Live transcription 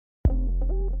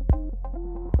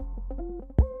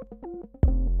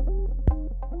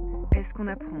qu'on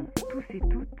apprend tous et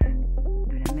toutes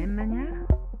de la même manière?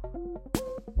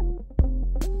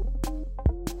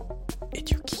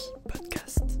 Eduki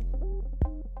Podcast.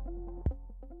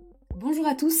 Bonjour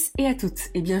à tous et à toutes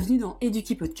et bienvenue dans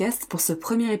Eduki Podcast pour ce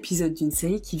premier épisode d'une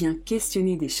série qui vient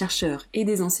questionner des chercheurs et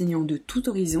des enseignants de tout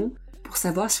horizon pour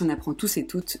savoir si on apprend tous et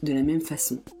toutes de la même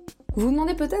façon. Vous vous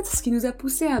demandez peut-être ce qui nous a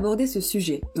poussé à aborder ce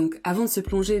sujet, donc avant de se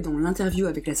plonger dans l'interview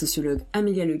avec la sociologue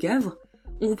Amélia Legavre,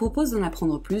 on vous propose d'en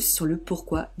apprendre plus sur le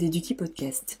pourquoi d'Eduki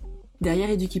Podcast.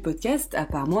 Derrière Eduki Podcast, à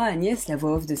part moi, Agnès, la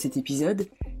voix off de cet épisode,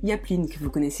 il y a Pline que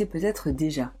vous connaissez peut-être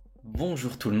déjà.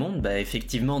 Bonjour tout le monde,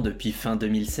 effectivement depuis fin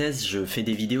 2016 je fais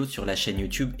des vidéos sur la chaîne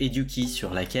YouTube Eduki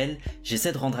sur laquelle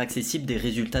j'essaie de rendre accessibles des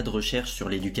résultats de recherche sur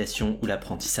l'éducation ou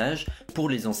l'apprentissage pour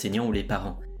les enseignants ou les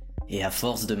parents. Et à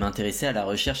force de m'intéresser à la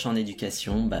recherche en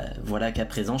éducation, voilà qu'à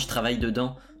présent je travaille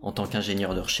dedans en tant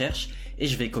qu'ingénieur de recherche et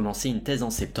je vais commencer une thèse en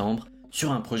septembre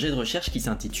sur un projet de recherche qui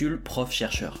s'intitule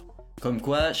Prof-chercheur. Comme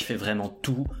quoi je fais vraiment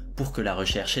tout pour que la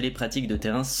recherche et les pratiques de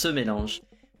terrain se mélangent.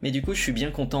 Mais du coup, je suis bien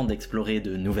content d'explorer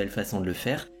de nouvelles façons de le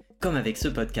faire, comme avec ce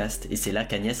podcast, et c'est là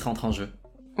qu'Agnès rentre en jeu.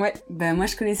 Ouais, moi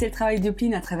je connaissais le travail de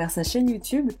Pline à travers sa chaîne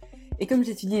YouTube, et comme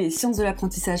j'étudie les sciences de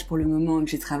l'apprentissage pour le moment et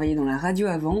que j'ai travaillé dans la radio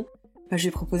avant, je lui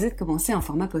ai proposé de commencer un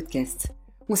format podcast.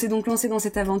 On s'est donc lancé dans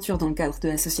cette aventure dans le cadre de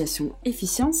l'association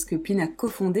Efficience que Pline a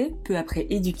cofondée peu après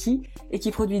Eduki, et qui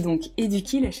produit donc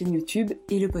Eduki, la chaîne YouTube,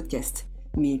 et le podcast.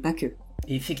 Mais pas que.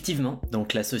 Effectivement,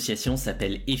 donc l'association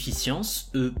s'appelle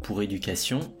Efficience, E pour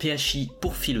éducation, PHI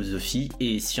pour philosophie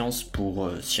et Science pour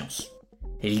science.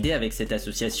 Et l'idée avec cette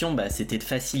association, c'était de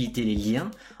faciliter les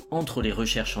liens entre les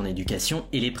recherches en éducation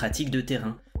et les pratiques de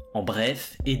terrain. En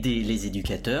bref, aider les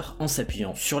éducateurs en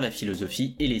s'appuyant sur la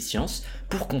philosophie et les sciences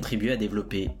pour contribuer à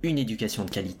développer une éducation de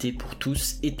qualité pour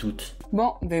tous et toutes.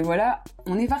 Bon, voilà,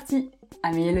 on est parti.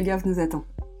 Amélia Legavre nous attend.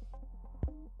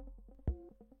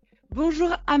 Bonjour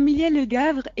Amélia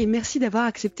Legavre et merci d'avoir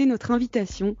accepté notre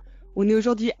invitation. On est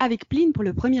aujourd'hui avec Pline pour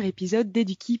le premier épisode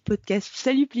d'Eduki Podcast.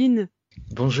 Salut Pline.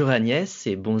 Bonjour Agnès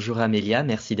et bonjour Amélia,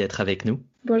 merci d'être avec nous.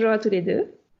 Bonjour à tous les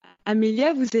deux.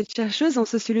 Amélia, vous êtes chercheuse en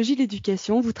sociologie de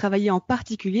l'éducation, vous travaillez en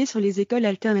particulier sur les écoles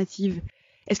alternatives.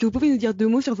 Est-ce que vous pouvez nous dire 2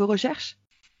 mots sur vos recherches ?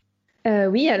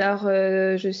 Oui, alors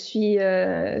je suis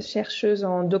chercheuse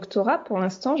en doctorat pour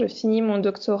l'instant. Je finis mon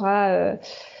doctorat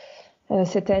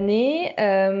cette année.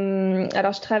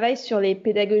 Alors je travaille sur les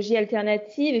pédagogies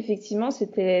alternatives. Effectivement,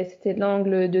 c'était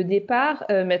l'angle de départ.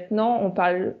 Maintenant, on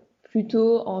parle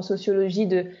plutôt en sociologie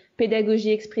de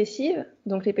pédagogie expressive.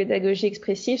 Donc les pédagogies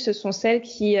expressives, ce sont celles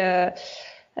qui,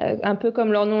 un peu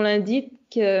comme leur nom l'indique,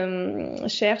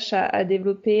 cherchent à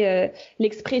développer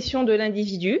l'expression de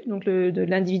l'individu, donc de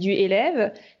l'individu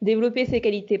élève, développer ses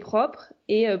qualités propres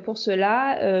et pour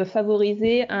cela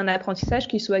favoriser un apprentissage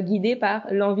qui soit guidé par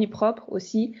l'envie propre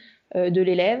aussi de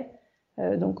l'élève.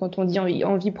 Donc quand on dit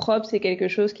envie propre, c'est quelque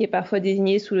chose qui est parfois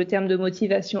désigné sous le terme de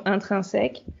motivation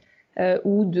intrinsèque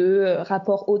ou de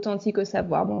rapport authentique au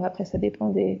savoir. Bon, après ça dépend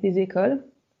des écoles.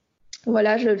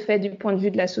 Voilà, je le fais du point de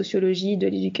vue de la sociologie de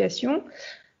l'éducation.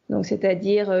 Donc,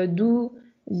 c'est-à-dire d'où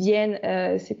viennent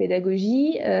ces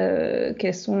pédagogies,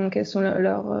 quelles sont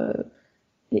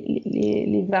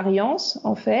les variances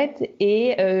en fait,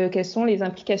 et quelles sont les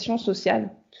implications sociales,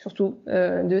 surtout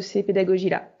de ces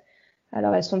pédagogies-là.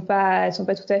 Alors, elles sont pas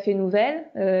tout à fait nouvelles.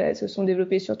 Elles se sont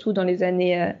développées surtout dans les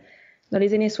années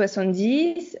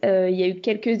 70. Il y a eu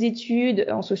quelques études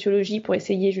en sociologie pour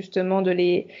essayer justement de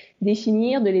les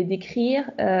définir, de les décrire.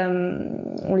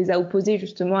 On les a opposées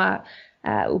justement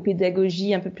aux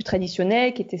pédagogies un peu plus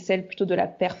traditionnelles, qui étaient celles plutôt de la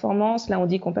performance. Là, on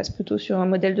dit qu'on passe plutôt sur un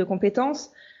modèle de compétences.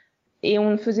 Et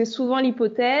on faisait souvent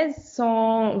l'hypothèse,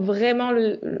 sans vraiment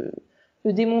le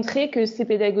démontrer, que ces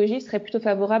pédagogies seraient plutôt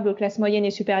favorables aux classes moyennes et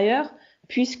supérieures,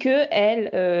 puisque elles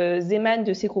émanent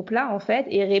de ces groupes-là, en fait,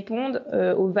 et répondent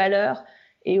aux valeurs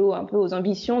et un peu aux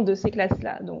ambitions de ces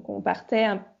classes-là. Donc, on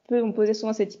posait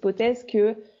souvent cette hypothèse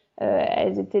que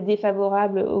elles étaient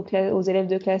défavorables aux élèves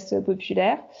de classe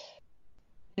populaire,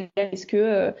 parce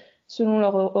que selon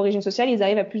leur origine sociale, ils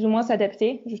arrivent à plus ou moins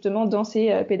s'adapter justement dans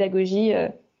ces pédagogies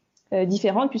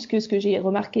différentes, puisque ce que j'ai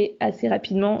remarqué assez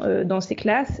rapidement dans ces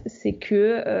classes, c'est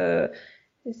que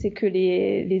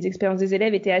les expériences des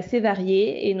élèves étaient assez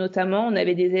variées, et notamment on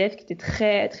avait des élèves qui étaient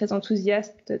très très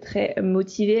enthousiastes, très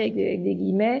motivés avec des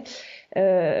guillemets,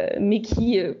 mais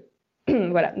qui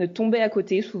ne tombaient à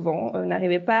côté souvent,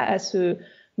 n'arrivaient pas à se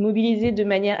mobiliser de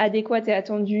manière adéquate et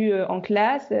attendue en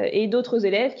classe, et d'autres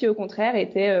élèves qui au contraire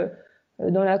étaient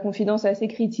dans la confidence assez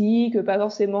critique, pas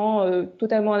forcément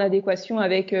totalement en adéquation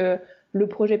avec le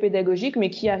projet pédagogique, mais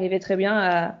qui arrivaient très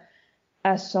bien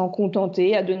à s'en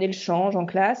contenter, à donner le change en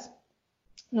classe.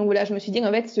 Donc voilà, je me suis dit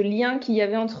qu'en fait, ce lien qu'il y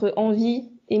avait entre envie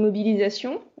et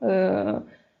mobilisation,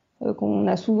 qu'on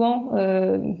a souvent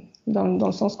dans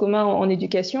le sens commun en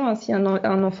éducation, hein, si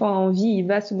un enfant a envie, il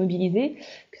va se mobiliser,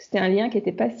 que c'était un lien qui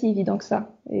n'était pas si évident que ça.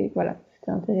 Et voilà,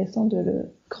 c'était intéressant de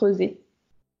le creuser.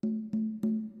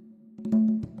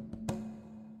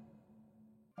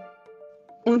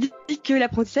 On dit que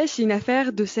l'apprentissage, c'est une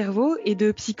affaire de cerveau et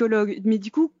de psychologue. Mais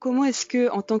du coup, comment est-ce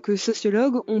que, en tant que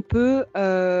sociologue,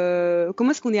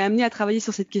 comment est-ce qu'on est amené à travailler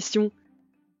sur cette question ?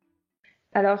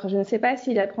 Alors, je ne sais pas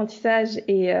si l'apprentissage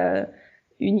est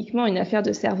uniquement une affaire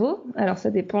de cerveau. Alors,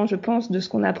 ça dépend, je pense, de ce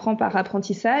qu'on apprend par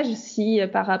apprentissage. Si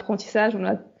par apprentissage,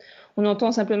 on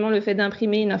entend simplement le fait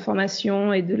d'imprimer une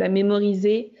information et de la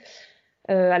mémoriser,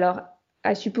 alors,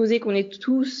 à supposer qu'on ait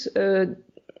tous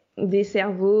des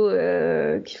cerveaux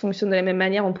qui fonctionnent de la même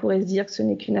manière, on pourrait se dire que ce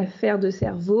n'est qu'une affaire de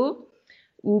cerveau.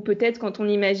 Ou peut-être quand on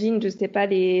imagine, je sais pas,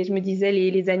 je me disais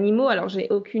les animaux. Alors j'ai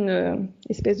aucune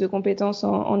espèce de compétence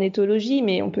en éthologie,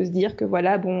 mais on peut se dire que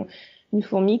voilà, bon, une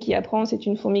fourmi qui apprend, c'est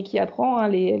une fourmi qui apprend hein,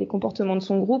 les comportements de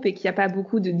son groupe et qu'il n'y a pas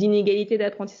beaucoup d'inégalités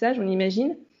d'apprentissage, on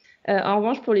imagine. En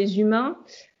revanche, pour les humains,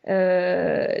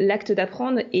 l'acte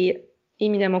d'apprendre est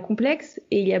éminemment complexe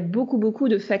et il y a beaucoup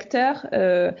de facteurs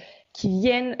qui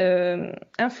viennent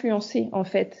influencer en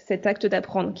fait cet acte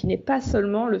d'apprendre, qui n'est pas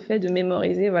seulement le fait de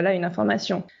mémoriser voilà une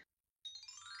information.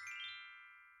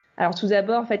 Alors tout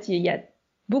d'abord, en fait, il y a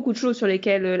beaucoup de choses sur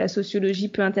lesquelles la sociologie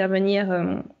peut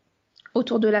intervenir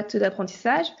autour de l'acte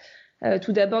d'apprentissage.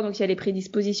 Tout d'abord, donc il y a les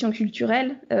prédispositions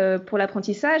culturelles pour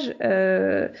l'apprentissage.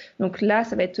 Donc là,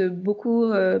 ça va être beaucoup,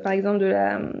 par exemple,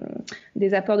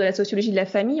 des apports de la sociologie de la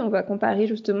famille. On va comparer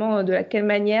justement de quelle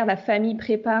manière la famille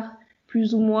prépare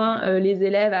plus ou moins les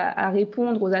élèves à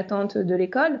répondre aux attentes de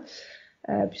l'école,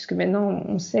 puisque maintenant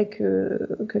on sait que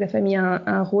la famille a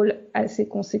un rôle assez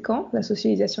conséquent, la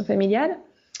socialisation familiale.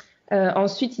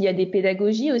 Ensuite, il y a des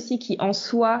pédagogies aussi qui en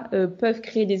soi peuvent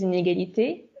créer des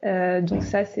inégalités. Donc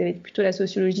ça, c'est plutôt la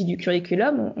sociologie du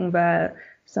curriculum. On va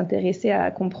s'intéresser à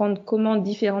comprendre comment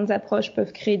différentes approches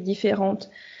peuvent créer différents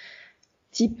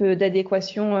types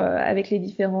d'adéquation avec les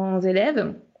différents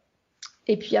élèves.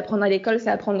 Et puis apprendre à l'école,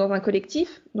 c'est apprendre dans un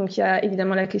collectif. Donc il y a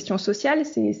évidemment la question sociale,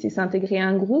 c'est s'intégrer à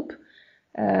un groupe,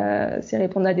 c'est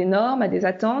répondre à des normes, à des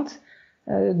attentes.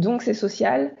 Donc c'est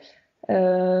social.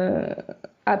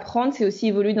 Apprendre, c'est aussi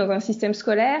évoluer dans un système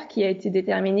scolaire qui a été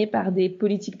déterminé par des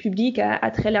politiques publiques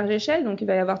à très large échelle. Donc il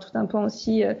va y avoir tout un pan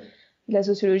aussi de la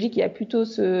sociologie qui a plutôt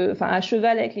à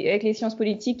cheval avec les sciences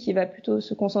politiques, qui va plutôt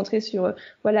se concentrer sur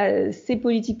voilà ces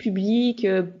politiques publiques.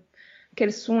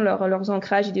 Quels sont leurs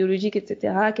ancrages idéologiques,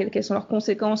 etc. Quelles sont leurs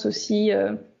conséquences aussi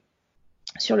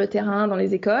sur le terrain, dans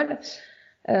les écoles.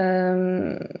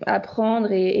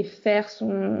 Apprendre et faire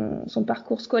son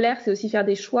parcours scolaire, c'est aussi faire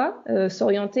des choix,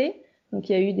 s'orienter. Donc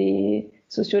il y a eu des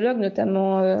sociologues,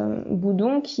 notamment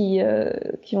Boudon, qui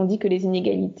ont dit que les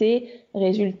inégalités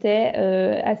résultaient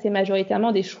assez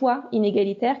majoritairement des choix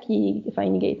inégalitaires,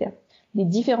 des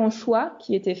différents choix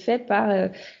qui étaient faits par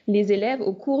les élèves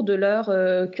au cours de leur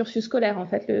cursus scolaire. En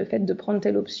fait, le fait de prendre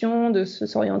telle option, de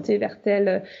s'orienter vers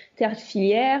telle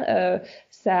filière,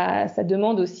 ça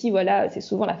demande aussi, voilà, c'est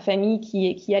souvent la famille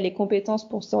qui a les compétences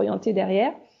pour s'orienter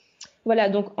derrière. Voilà,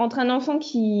 donc entre un enfant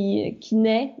qui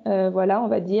naît, voilà, on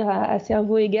va dire à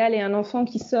cerveau égal, et un enfant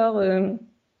qui sort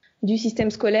du système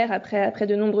scolaire après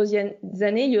de nombreuses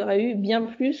années, il y aura eu bien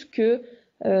plus que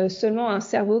seulement un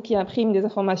cerveau qui imprime des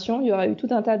informations. Il y aura eu tout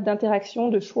un tas d'interactions,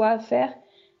 de choix à faire,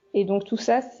 et donc tout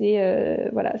ça, c'est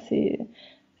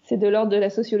de l'ordre de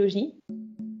la sociologie.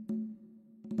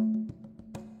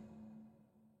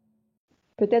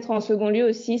 Peut-être en second lieu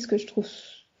aussi, ce que je trouve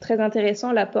très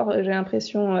intéressant, l'apport, j'ai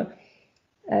l'impression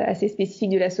assez spécifique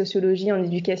de la sociologie en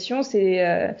éducation,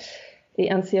 et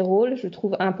un de ses rôles, je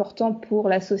trouve important pour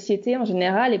la société en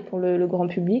général et pour le grand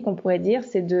public, on pourrait dire,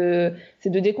 c'est de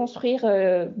déconstruire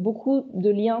beaucoup de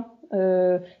liens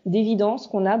d'évidence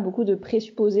qu'on a, beaucoup de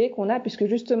présupposés qu'on a, puisque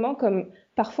justement, comme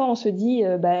parfois on se dit,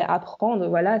 apprendre,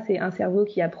 voilà, c'est un cerveau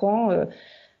qui apprend.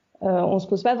 On se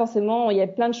pose pas forcément. Il y a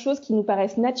plein de choses qui nous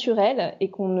paraissent naturelles et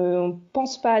qu'on ne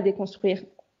pense pas à déconstruire.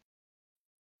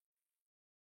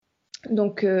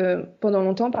 Donc, pendant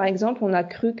longtemps, par exemple, on a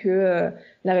cru que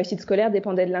la réussite scolaire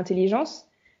dépendait de l'intelligence.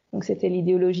 Donc, c'était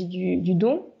l'idéologie du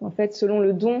don. En fait, selon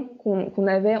le don qu'on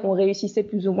avait, on réussissait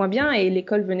plus ou moins bien, et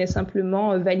l'école venait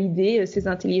simplement valider ces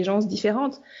intelligences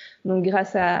différentes. Donc,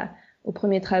 grâce aux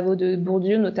premiers travaux de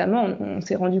Bourdieu, notamment, on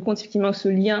s'est rendu compte effectivement que ce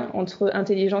lien entre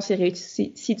intelligence et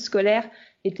réussite scolaire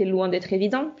était loin d'être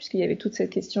évident, puisqu'il y avait toute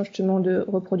cette question justement de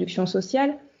reproduction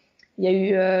sociale. Il y a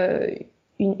eu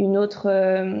une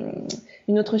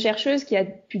autre chercheuse qui a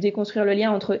pu déconstruire le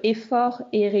lien entre effort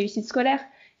et réussite scolaire,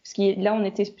 Parce que là, on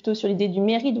était plutôt sur l'idée du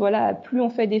mérite. Voilà, plus on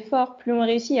fait d'efforts, plus on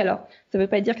réussit. Alors, ça veut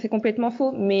pas dire que c'est complètement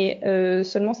faux, mais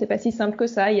seulement c'est pas si simple que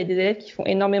ça. Il y a des élèves qui font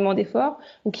énormément d'efforts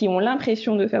ou qui ont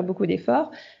l'impression de faire beaucoup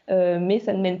d'efforts, mais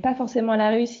ça ne mène pas forcément à la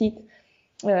réussite.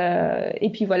 Et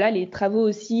puis voilà, les travaux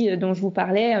aussi dont je vous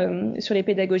parlais sur les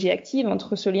pédagogies actives,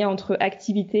 ce lien entre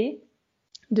activité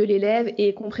de l'élève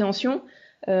et compréhension,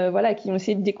 voilà, qui ont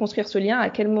essayé de déconstruire ce lien. À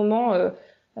quel moment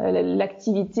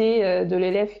l'activité de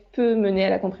l'élève peut mener à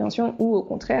la compréhension ou au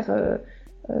contraire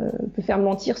peut faire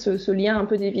mentir ce lien un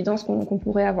peu d'évidence qu'on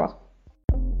pourrait avoir.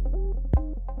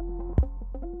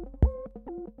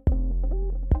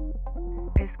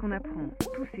 Est-ce qu'on apprend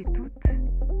tous et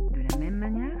toutes de la même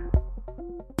manière ?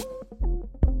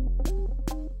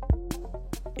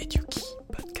 Eduki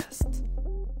Podcast.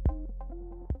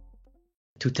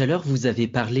 Tout à l'heure, vous avez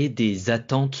parlé des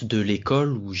attentes de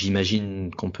l'école, ou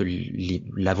j'imagine qu'on peut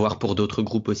l'avoir pour d'autres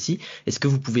groupes aussi. Est-ce que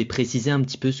vous pouvez préciser un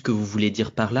petit peu ce que vous voulez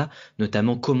dire par là,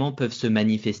 notamment comment peuvent se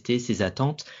manifester ces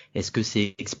attentes ? Est-ce que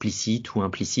c'est explicite ou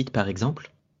implicite, par exemple ?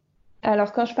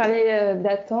 Alors, quand je parlais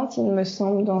d'attentes, il me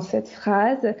semble, dans cette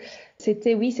phrase,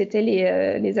 c'était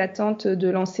les attentes de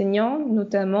l'enseignant,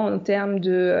 notamment en termes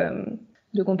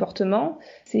de comportement.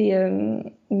 C'est,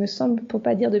 il me semble, pour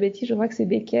pas dire de bêtises, je crois que c'est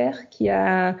Becker qui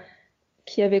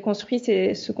avait construit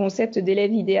ce concept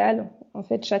d'élève idéal. En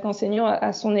fait, chaque enseignant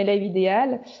a son élève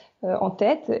idéal en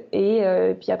tête, et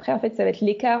puis après, en fait, ça va être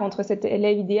l'écart entre cet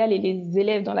élève idéal et les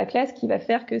élèves dans la classe qui va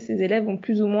faire que ces élèves vont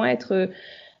plus ou moins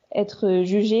être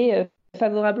jugés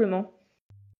favorablement.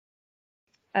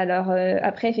 Alors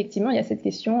après, effectivement, il y a cette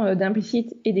question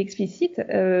d'implicite et d'explicite.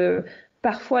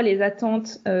 Parfois, les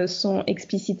attentes sont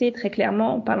explicitées très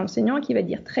clairement par l'enseignant qui va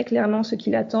dire très clairement ce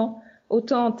qu'il attend,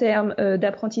 autant en termes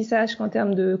d'apprentissage qu'en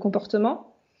termes de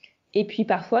comportement. Et puis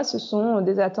parfois, ce sont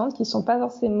des attentes qui sont pas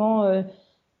forcément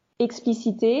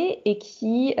explicitées et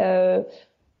qui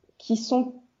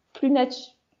sont plus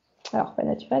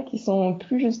qui sont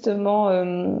plus justement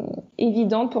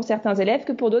évidentes pour certains élèves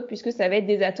que pour d'autres, puisque ça va être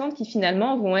des attentes qui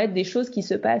finalement vont être des choses qui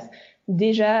se passent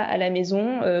déjà à la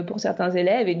maison pour certains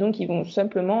élèves, et donc ils vont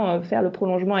simplement faire le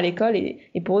prolongement à l'école,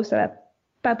 et pour eux ça va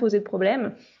pas poser de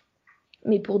problème.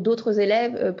 Mais pour d'autres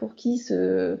élèves pour qui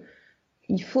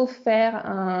il faut faire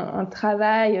un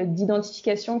travail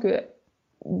d'identification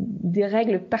des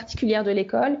règles particulières de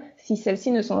l'école, si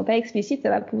celles-ci ne sont pas explicites, ça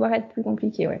va pouvoir être plus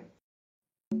compliqué, ouais.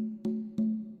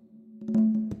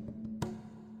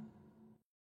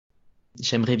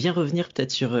 J'aimerais bien revenir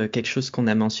peut-être sur quelque chose qu'on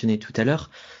a mentionné tout à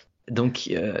l'heure.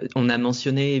 Donc, on a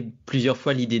mentionné plusieurs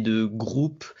fois l'idée de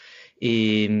groupe,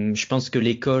 et je pense que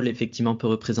l'école, effectivement, peut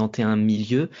représenter un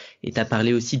milieu. Et tu as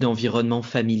parlé aussi d'environnement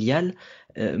familial.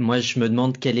 Moi, je me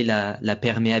demande quelle est la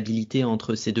perméabilité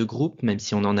entre ces deux groupes, même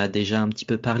si on en a déjà un petit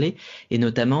peu parlé. Et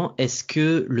notamment, est-ce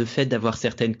que le fait d'avoir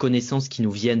certaines connaissances qui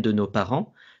nous viennent de nos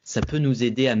parents, ça peut nous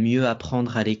aider à mieux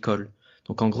apprendre à l'école ?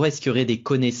 Donc, en gros, est-ce qu'il y aurait des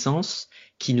connaissances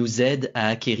qui nous aident à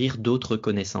acquérir d'autres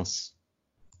connaissances ?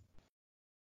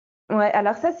 Ouais,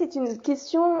 alors ça, c'est une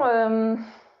question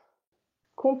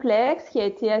complexe qui a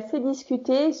été assez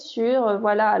discutée sur,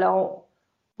 voilà, alors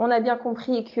on a bien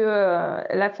compris que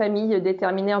la famille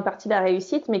déterminait en partie la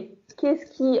réussite, mais qu'est-ce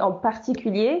qui, en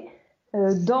particulier,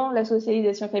 dans la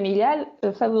socialisation familiale,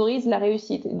 favorise la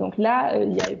réussite ? Et donc là,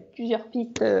 il y a plusieurs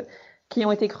pistes qui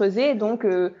ont été creusées, donc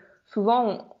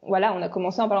souvent, on a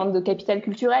commencé en parlant de capital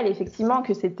culturel, effectivement,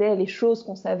 que c'était les choses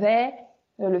qu'on savait,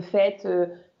 le fait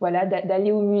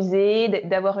d'aller au musée,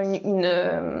 d'avoir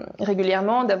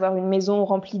régulièrement, d'avoir une maison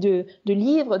remplie de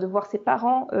livres, de voir ses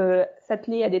parents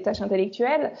s'atteler à des tâches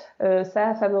intellectuelles,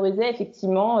 ça favorisait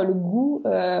effectivement le goût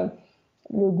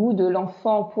de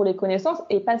l'enfant pour les connaissances,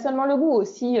 et pas seulement le goût,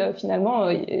 aussi finalement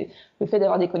le fait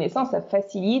d'avoir des connaissances, ça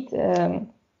facilite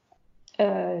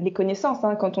les connaissances.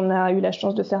 Hein. Quand on a eu la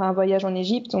chance de faire un voyage en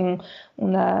Égypte,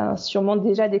 on a sûrement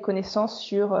déjà des connaissances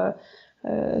sur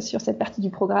cette partie du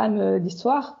programme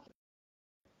d'histoire.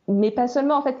 Mais pas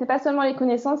seulement, en fait, c'est pas seulement les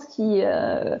connaissances qui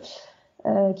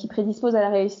prédisposent à la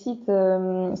réussite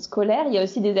scolaire, il y a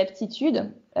aussi des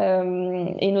aptitudes,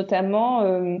 et notamment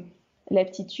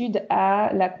l'aptitude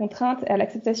à la contrainte, à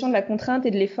l'acceptation de la contrainte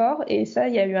et de l'effort. Et ça,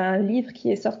 il y a eu un livre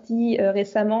qui est sorti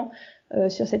récemment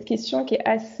sur cette question qui est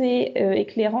assez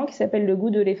éclairant, qui s'appelle Le goût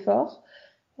de l'effort,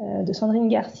 de Sandrine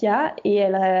Garcia, et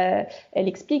elle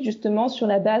explique justement sur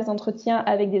la base d'entretiens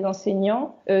avec des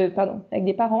avec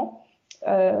des parents,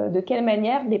 de quelle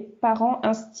manière les parents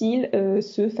instillent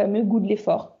ce fameux goût de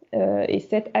l'effort et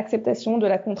cette acceptation de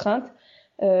la contrainte,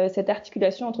 cette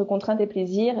articulation entre contrainte et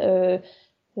plaisir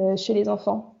chez les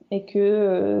enfants, et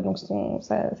que donc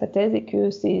sa thèse est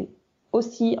que c'est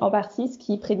aussi en partie ce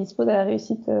qui prédispose à la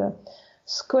réussite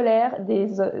scolaire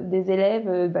des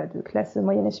élèves de classe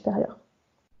moyenne et supérieure.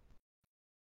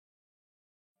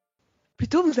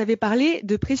 Plutôt, vous avez parlé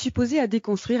de présupposés à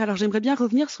déconstruire. Alors, j'aimerais bien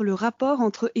revenir sur le rapport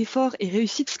entre effort et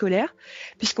réussite scolaire,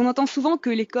 puisqu'on entend souvent que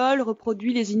l'école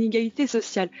reproduit les inégalités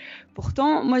sociales.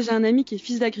 Pourtant, moi, j'ai un ami qui est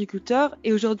fils d'agriculteur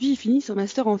et aujourd'hui, il finit son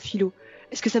master en philo.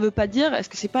 Est-ce que ça veut pas dire, est-ce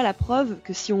que c'est pas la preuve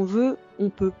que si on veut, on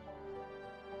peut?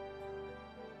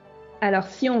 Alors,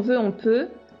 si on veut, on peut.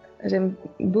 J'aime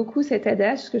beaucoup cet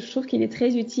adage, parce que je trouve qu'il est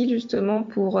très utile justement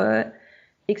pour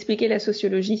expliquer la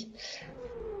sociologie.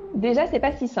 Déjà, c'est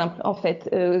pas si simple en fait.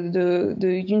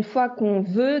 D'une fois qu'on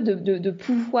veut, de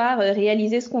pouvoir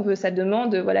réaliser ce qu'on veut, ça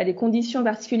demande des conditions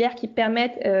particulières qui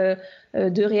permettent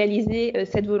de réaliser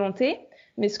cette volonté.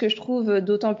 Mais ce que je trouve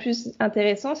d'autant plus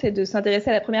intéressant, c'est de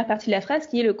s'intéresser à la première partie de la phrase,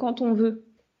 qui est le quand on veut.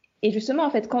 Et justement, en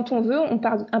fait, quand on veut, on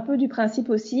part un peu du principe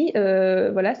aussi, c'est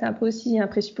un peu aussi un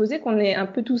présupposé qu'on est un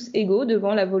peu tous égaux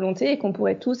devant la volonté et qu'on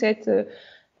pourrait tous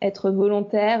être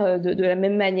volontaires de la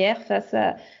même manière face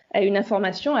à une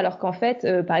information, alors qu'en fait,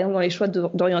 par exemple, dans les choix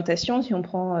d'orientation, si on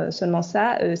prend seulement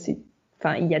ça,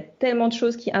 il y a tellement de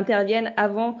choses qui interviennent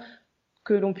avant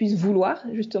que l'on puisse vouloir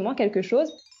justement quelque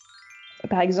chose.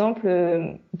 Par exemple,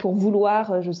 pour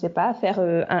vouloir, je sais pas, faire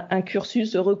un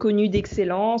cursus reconnu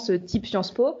d'excellence, type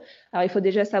Sciences Po. Alors, il faut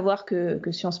déjà savoir que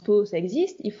Sciences Po, ça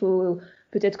existe. Il faut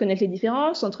peut-être connaître les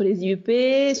différences entre les IUP,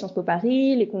 Sciences Po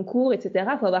Paris, les concours, etc.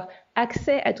 Il faut avoir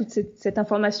accès à toute cette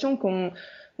information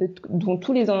dont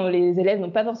tous les élèves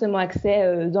n'ont pas forcément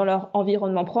accès dans leur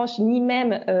environnement proche, ni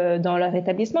même dans leur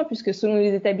établissement, puisque selon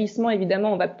les établissements,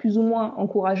 évidemment, on va plus ou moins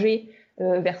encourager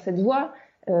vers cette voie.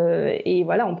 Et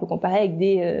voilà, on peut comparer avec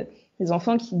des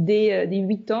enfants qui, dès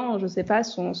 8 ans, je sais pas,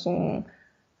 sont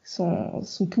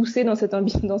poussés dans cette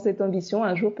ambition.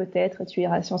 Un jour, peut-être, tu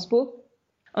iras à Sciences Po.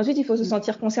 Ensuite, il faut se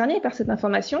sentir concerné par cette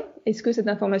information. Est-ce que cette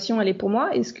information, elle est pour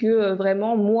moi? Est-ce que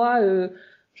vraiment, moi,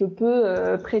 je peux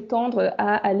prétendre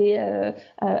à aller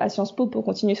à Sciences Po pour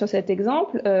continuer sur cet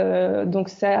exemple? Donc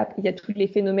ça, il y a tous les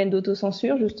phénomènes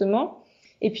d'autocensure, justement.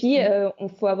 Et puis, on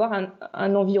faut avoir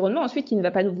un environnement ensuite qui ne va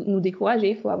pas nous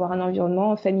décourager. Il faut avoir un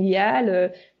environnement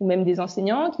familial ou même des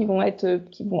enseignants qui vont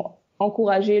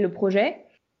encourager le projet.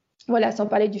 Voilà, sans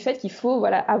parler du fait qu'il faut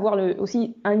avoir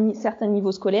aussi un certain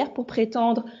niveau scolaire pour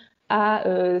prétendre à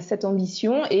cette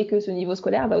ambition et que ce niveau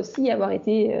scolaire va aussi avoir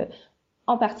été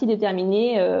en partie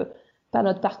déterminé par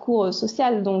notre parcours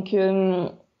social. Donc,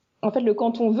 en fait,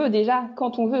 quand on veut,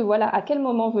 à quel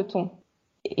moment veut-on?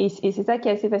 Et c'est ça qui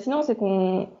est assez fascinant, c'est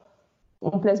qu'on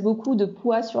place beaucoup de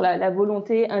poids sur la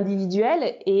volonté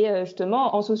individuelle et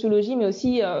justement en sociologie, mais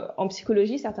aussi en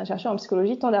psychologie, certains chercheurs en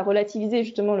psychologie tendent à relativiser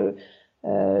justement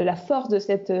la force de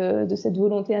cette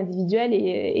volonté individuelle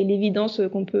et l'évidence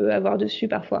qu'on peut avoir dessus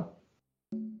parfois.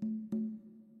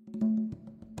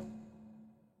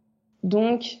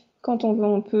 Donc, quand on veut,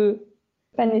 on peut,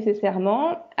 pas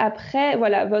nécessairement. Après,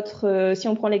 si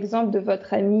on prend l'exemple de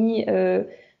votre ami,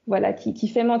 qui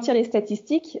fait mentir les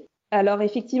statistiques. Alors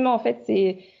effectivement, en fait,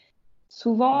 c'est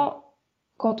souvent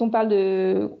quand on parle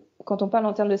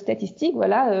en termes de statistiques,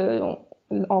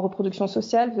 en reproduction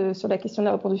sociale, sur la question de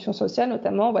la reproduction sociale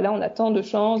notamment, on a tant de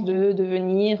chances de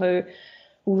devenir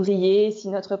ouvrier si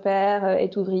notre père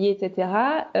est ouvrier, etc.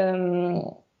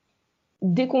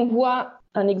 Dès qu'on voit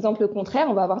un exemple contraire,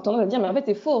 on va avoir tendance à dire mais en fait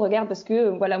c'est faux, regarde, parce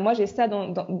que moi j'ai ça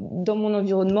dans mon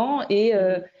environnement et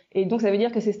donc ça veut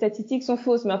dire que ces statistiques sont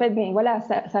fausses. Mais en fait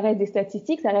ça reste des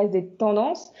statistiques, ça reste des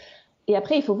tendances. Et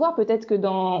après il faut voir peut-être que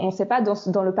on sait pas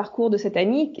dans le parcours de cet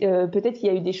ami, peut-être qu'il y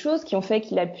a eu des choses qui ont fait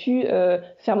qu'il a pu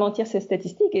faire mentir ces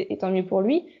statistiques et tant mieux pour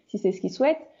lui si c'est ce qu'il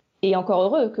souhaite. Et encore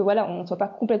heureux que on ne soit pas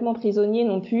complètement prisonnier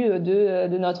non plus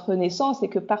de notre naissance et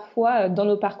que parfois dans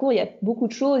nos parcours il y a beaucoup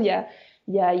de choses,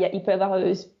 il peut avoir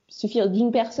suffire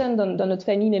d'une personne dans notre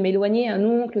famille même éloignée, un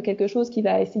oncle, quelque chose qui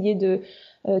va essayer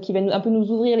qui va un peu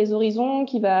nous ouvrir les horizons,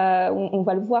 on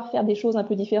va le voir faire des choses un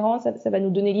peu différentes, ça va nous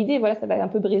donner l'idée, ça va un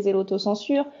peu briser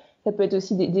l'autocensure. Ça peut être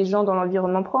aussi des gens dans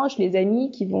l'environnement proche, les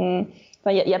amis qui vont,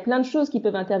 il y a plein de choses qui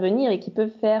peuvent intervenir et qui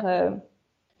peuvent faire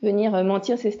venir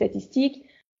mentir ces statistiques.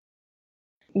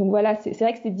 Donc c'est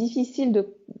vrai que c'est difficile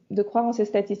de croire en ces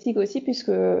statistiques aussi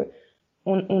puisque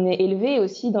on est élevé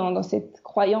aussi dans cette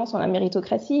croyance en la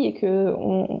méritocratie et que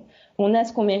on a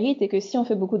ce qu'on mérite et que si on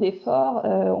fait beaucoup d'efforts,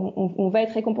 on va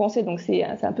être récompensé. Donc c'est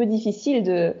un peu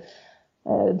difficile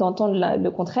d'entendre le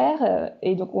contraire.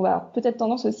 Et donc on va peut-être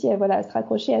tendance aussi à se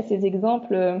raccrocher à ces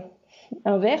exemples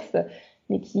inverses,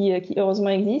 mais qui heureusement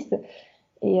existent.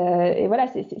 Et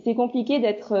c'est compliqué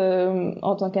d'être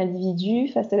en tant qu'individu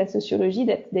face à la sociologie,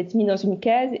 d'être mis dans une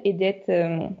case et d'être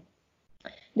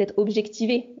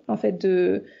objectivé, en fait,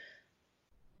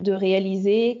 de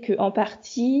réaliser que en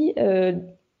partie,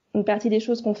 une partie des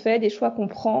choses qu'on fait, des choix qu'on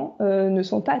prend, ne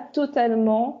sont pas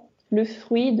totalement le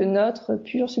fruit de notre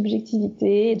pure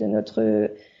subjectivité, de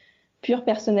notre pure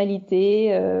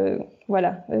personnalité,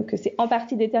 que c'est en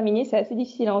partie déterminé, c'est assez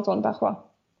difficile à entendre parfois.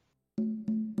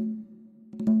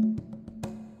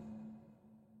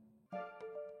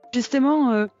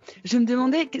 Justement, je me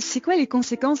demandais, c'est quoi les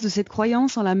conséquences de cette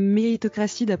croyance en la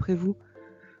méritocratie d'après vous ?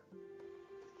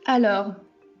 Alors,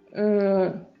 je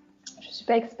suis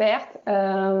pas experte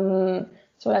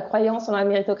sur la croyance en la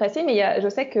méritocratie, mais je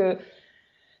sais que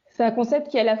c'est un concept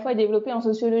qui est à la fois développé en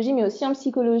sociologie, mais aussi en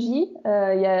psychologie.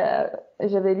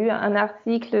 J'avais lu un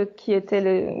article qui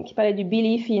parlait du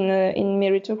belief in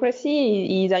meritocracy.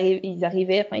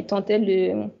 Ils tentaient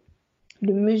de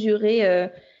le mesurer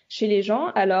chez les gens.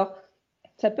 Alors,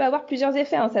 ça peut avoir plusieurs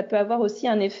effets. Ça peut avoir aussi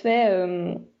un effet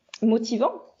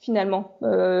motivant finalement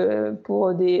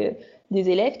pour des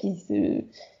élèves qui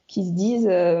se disent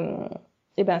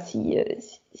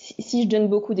si je donne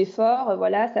beaucoup d'efforts,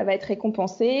 ça va être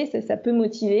récompensé, ça peut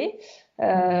motiver.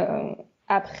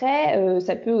 Après,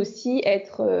 ça peut aussi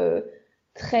être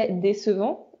très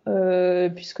décevant,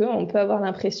 puisqu'on peut avoir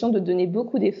l'impression de donner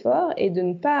beaucoup d'efforts et de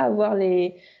ne pas avoir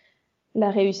la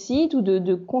réussite ou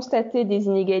de constater des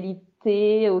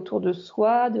inégalités autour de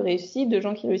soi, de réussite, de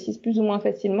gens qui réussissent plus ou moins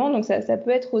facilement. Donc ça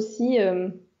peut être aussi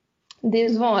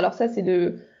décevant. Alors ça, c'est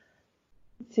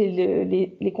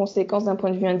les conséquences d'un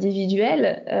point de vue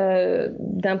individuel.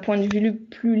 D'un point de vue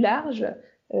plus large,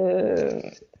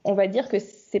 on va dire que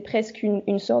c'est presque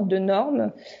une sorte de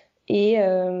norme et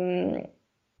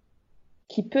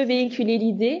qui peut véhiculer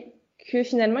l'idée que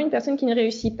finalement une personne qui ne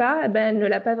réussit pas, elle ne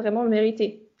l'a pas vraiment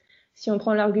mérité, si on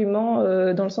prend l'argument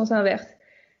dans le sens inverse.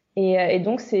 Et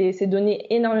donc c'est donner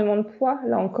énormément de poids,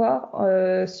 là encore,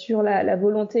 sur la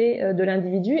volonté de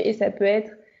l'individu, et ça peut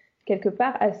être quelque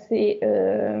part assez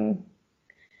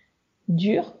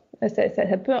dur.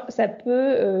 Ça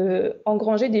peut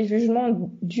engranger des jugements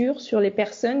durs sur les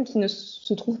personnes qui ne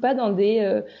se trouvent pas dans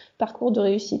des parcours de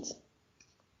réussite.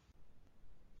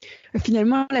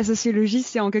 Finalement, la sociologie,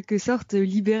 c'est en quelque sorte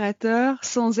libérateur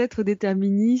sans être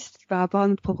déterministe par rapport à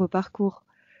notre propre parcours.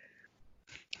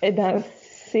 Eh ben,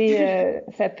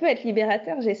 ça peut être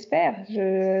libérateur, j'espère.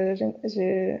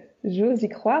 J'ose y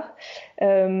croire.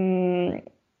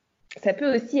 Ça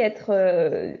peut aussi être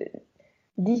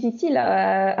difficile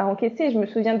à encaisser. Je me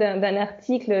souviens d'un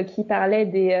article qui parlait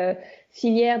des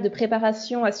filières de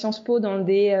préparation à Sciences Po dans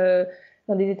des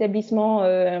établissements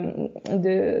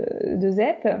de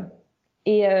ZEP.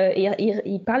 Et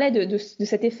il parlait de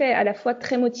cet effet à la fois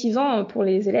très motivant pour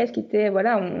les élèves qui étaient,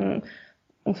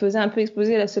 on faisait un peu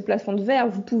exploser ce plafond de verre.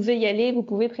 Vous pouvez y aller, vous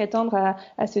pouvez prétendre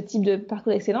à ce type de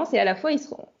parcours d'excellence. Et à la fois, ils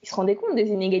se rendaient compte des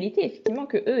inégalités, effectivement,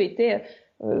 que eux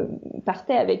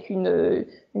partaient avec une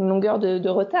longueur de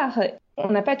retard. On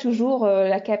n'a pas toujours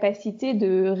la capacité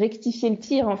de rectifier le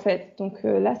tir, en fait. Donc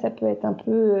là, ça peut être un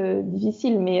peu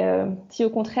difficile. Mais si au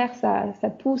contraire, ça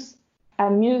pousse à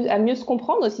mieux se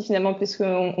comprendre aussi, finalement,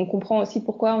 puisqu'on comprend aussi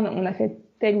pourquoi on a fait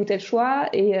tel ou tel choix,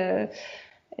 et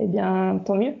bien,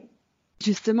 tant mieux.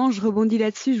 Justement, je rebondis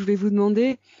là-dessus, je voulais vous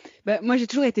demander, moi j'ai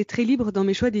toujours été très libre dans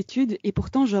mes choix d'études et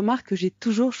pourtant je remarque que j'ai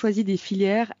toujours choisi des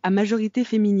filières à majorité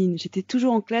féminine. J'étais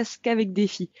toujours en classe qu'avec des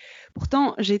filles.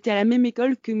 Pourtant, j'ai été à la même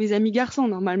école que mes amis garçons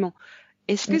normalement.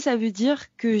 Est-ce que ça veut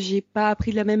dire que j'ai pas appris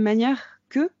de la même manière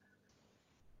qu'eux ?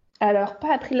 Alors,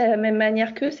 pas appris de la même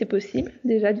manière qu'eux, c'est possible,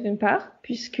 déjà d'une part,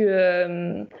 puisque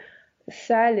les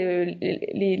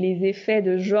effets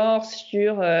de genre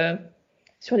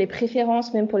sur les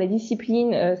préférences, même pour les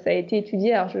disciplines, ça a été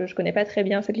étudié. Alors, je connais pas très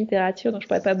bien cette littérature, donc je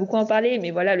pourrais pas beaucoup en parler,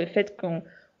 mais voilà, le fait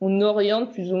qu'on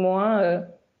oriente plus ou moins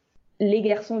les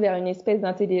garçons vers une espèce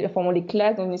d'intelligence, on les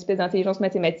classe dans une espèce d'intelligence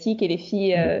mathématique et les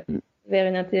filles vers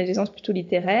une intelligence plutôt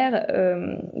littéraire.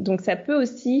 Donc, ça peut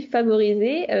aussi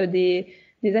favoriser des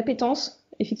appétences,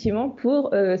 effectivement,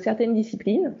 pour certaines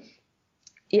disciplines.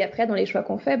 Et après, dans les choix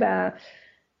qu'on fait,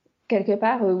 quelque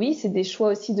part, oui, c'est des choix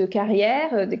aussi de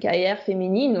carrière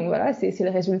féminine. Donc voilà, c'est le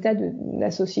résultat de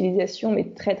la socialisation, mais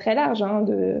très très large,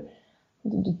 de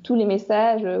tous les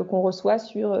messages qu'on reçoit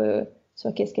sur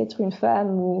qu'est-ce qu'être une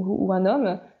femme ou un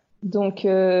homme. Donc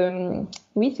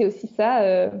oui, c'est aussi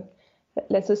ça,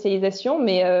 la socialisation.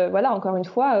 Mais encore une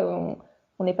fois,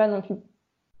 on n'est pas non plus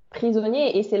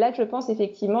prisonnier. Et c'est là que je pense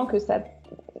effectivement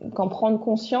qu'en prendre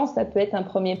conscience, ça peut être un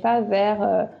premier pas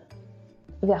vers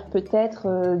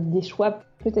peut-être des choix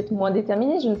peut-être moins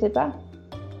déterminés, je ne sais pas.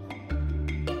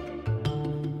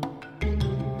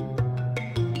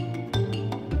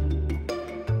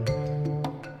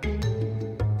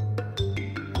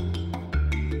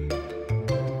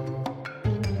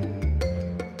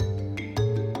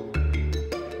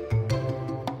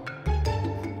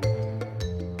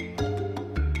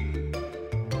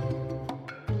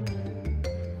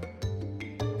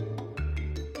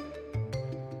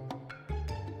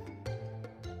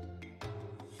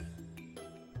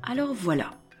 Alors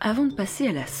voilà, avant de passer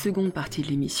à la seconde partie de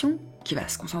l'émission, qui va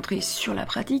se concentrer sur la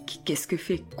pratique, qu'est-ce que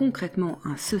fait concrètement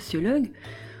un sociologue,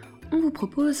 on vous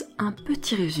propose un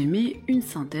petit résumé, une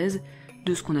synthèse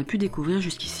de ce qu'on a pu découvrir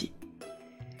jusqu'ici.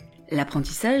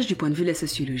 L'apprentissage du point de vue de la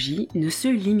sociologie ne se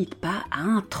limite pas à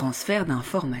un transfert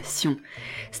d'informations.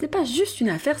 Ce n'est pas juste une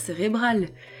affaire cérébrale,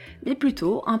 mais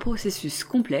plutôt un processus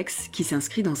complexe qui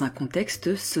s'inscrit dans un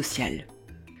contexte social.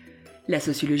 La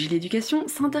sociologie de l'éducation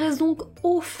s'intéresse donc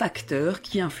aux facteurs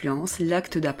qui influencent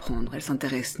l'acte d'apprendre. Elle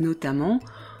s'intéresse notamment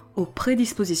aux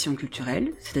prédispositions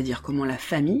culturelles, c'est-à-dire comment la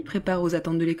famille prépare aux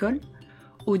attentes de l'école,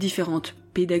 aux différentes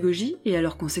pédagogies et à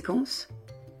leurs conséquences,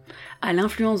 à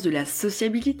l'influence de la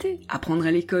sociabilité. Apprendre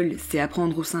à l'école, c'est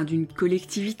apprendre au sein d'une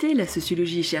collectivité. La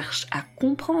sociologie cherche à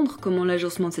comprendre comment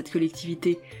l'agencement de cette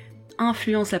collectivité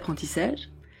influence l'apprentissage,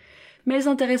 mais elle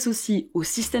s'intéresse aussi au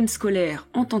système scolaire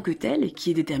en tant que tel,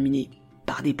 qui est déterminé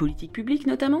par des politiques publiques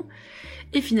notamment,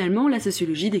 et finalement la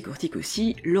sociologie décortique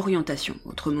aussi l'orientation,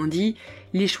 autrement dit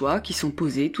les choix qui sont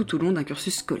posés tout au long d'un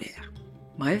cursus scolaire.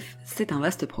 Bref, c'est un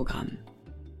vaste programme.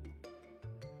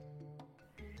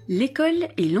 L'école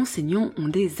et l'enseignant ont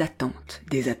des attentes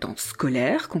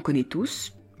scolaires qu'on connaît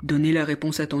tous, donner la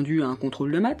réponse attendue à un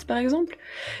contrôle de maths par exemple,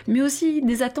 mais aussi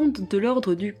des attentes de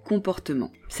l'ordre du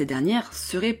comportement. Ces dernières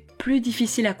seraient plus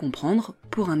difficiles à comprendre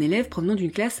pour un élève provenant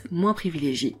d'une classe moins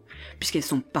privilégiée, puisqu'elles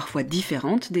sont parfois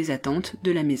différentes des attentes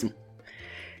de la maison.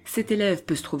 Cet élève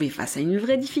peut se trouver face à une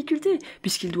vraie difficulté,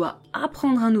 puisqu'il doit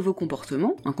apprendre un nouveau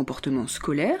comportement, un comportement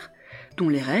scolaire, dont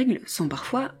les règles sont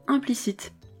parfois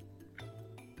implicites.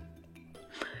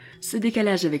 Ce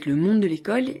décalage avec le monde de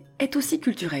l'école est aussi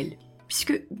culturel,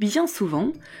 puisque bien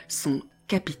souvent, son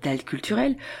capital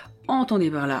culturel,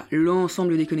 entendez par là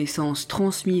l'ensemble des connaissances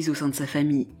transmises au sein de sa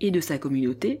famille et de sa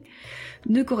communauté,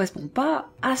 ne correspond pas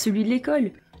à celui de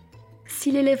l'école.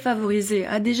 Si l'élève favorisé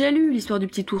a déjà lu l'histoire du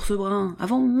petit ours brun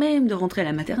avant même de rentrer à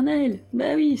la maternelle,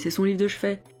 bah oui, c'est son livre de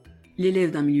chevet.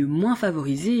 L'élève d'un milieu moins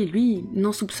favorisé, lui,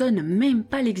 n'en soupçonne même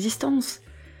pas l'existence.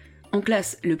 En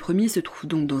classe, le premier se trouve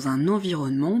donc dans un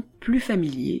environnement plus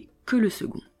familier que le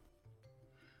second.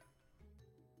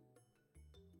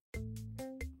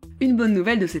 Une bonne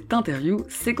nouvelle de cette interview,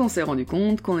 c'est qu'on s'est rendu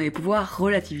compte qu'on allait pouvoir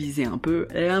relativiser un peu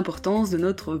l'importance de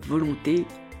notre volonté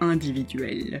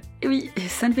individuelle. Et oui,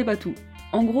 ça ne fait pas tout.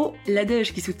 En gros,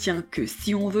 l'adage qui soutient que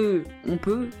si on veut, on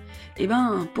peut,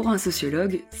 pour un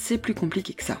sociologue, c'est plus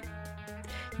compliqué que ça.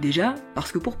 Déjà,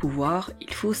 parce que pour pouvoir,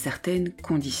 il faut certaines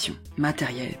conditions,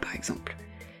 matérielles par exemple.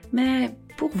 Mais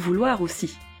pour vouloir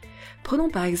aussi. Prenons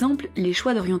par exemple les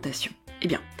choix d'orientation. Eh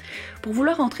bien, pour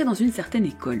vouloir entrer dans une certaine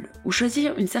école, ou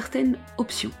choisir une certaine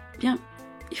option,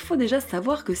 il faut déjà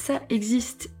savoir que ça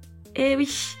existe. Eh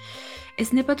oui. Et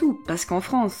ce n'est pas tout, parce qu'en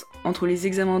France, entre les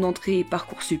examens d'entrée,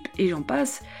 Parcoursup et j'en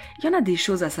passe, il y en a des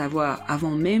choses à savoir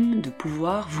avant même de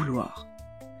pouvoir vouloir.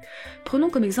 Prenons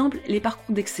comme exemple les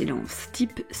parcours d'excellence,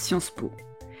 type Sciences Po.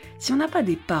 Si on n'a pas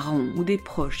des parents ou des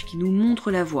proches qui nous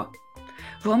montrent la voie,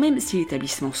 voire même si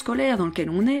l'établissement scolaire dans lequel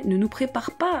on est ne nous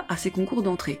prépare pas à ces concours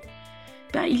d'entrée,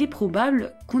 il est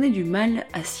probable qu'on ait du mal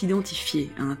à s'identifier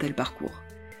à un tel parcours.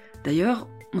 D'ailleurs,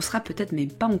 on sera peut-être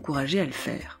même pas encouragé à le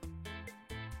faire.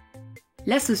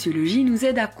 La sociologie nous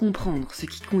aide à comprendre ce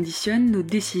qui conditionne nos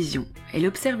décisions. Elle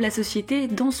observe la société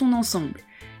dans son ensemble,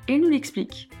 et nous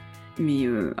l'explique. Mais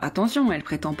attention, elle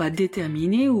prétend pas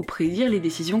déterminer ou prédire les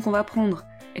décisions qu'on va prendre.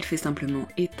 Elle fait simplement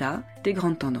état des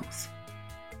grandes tendances.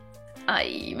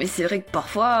 Aïe, mais c'est vrai que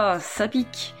parfois, ça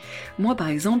pique. Moi, par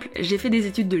exemple, j'ai fait des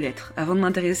études de lettres avant de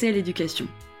m'intéresser à l'éducation.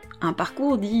 Un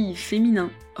parcours dit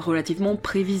féminin, relativement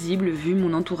prévisible vu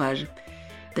mon entourage.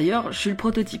 D'ailleurs, je suis le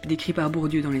prototype décrit par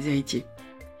Bourdieu dans Les Héritiers.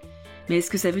 Mais est-ce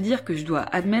que ça veut dire que je dois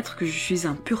admettre que je suis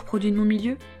un pur produit de mon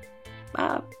milieu ?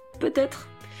 Peut-être.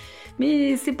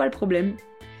 Mais c'est pas le problème.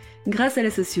 Grâce à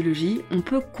la sociologie, on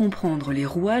peut comprendre les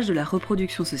rouages de la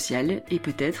reproduction sociale et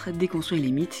peut-être déconstruire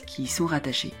les mythes qui y sont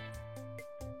rattachés.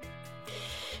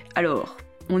 Alors,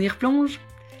 on y replonge ?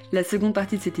 La seconde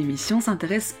partie de cette émission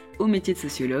s'intéresse au métier de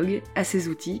sociologue, à ses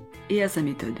outils et à sa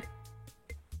méthode.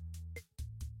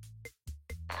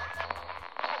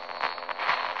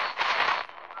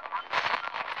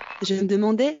 Je me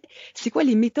demandais, c'est quoi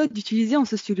les méthodes utilisées en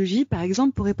sociologie, par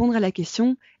exemple, pour répondre à la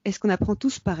question « Est-ce qu'on apprend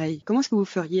tous pareil ?» Comment est-ce que vous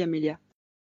feriez, Amélia ?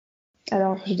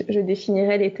 Alors, je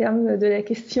définirais les termes de la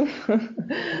question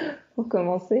pour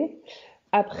commencer.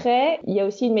 Après, il y a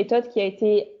aussi une méthode qui a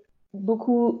été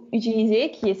beaucoup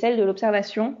utilisée, qui est celle de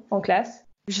l'observation en classe.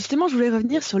 Justement, je voulais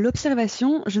revenir sur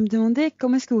l'observation. Je me demandais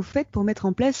comment est-ce que vous faites pour mettre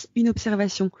en place une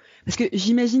observation ? Parce que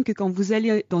j'imagine que quand vous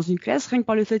allez dans une classe, rien que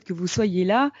par le fait que vous soyez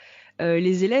là,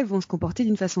 les élèves vont se comporter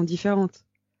d'une façon différente.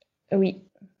 Oui.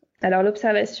 Alors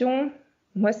l'observation,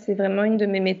 Moi, c'est vraiment une de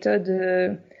mes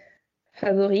méthodes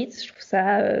favorites. Je trouve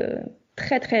ça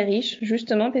très très riche,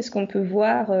 justement parce qu'on peut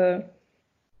voir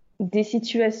des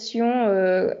situations,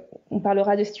 on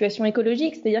parlera de situations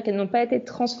écologiques, c'est-à-dire qu'elles n'ont pas été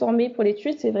transformées pour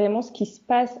l'étude, c'est vraiment ce qui se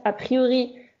passe a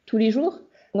priori tous les jours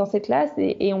dans cette classe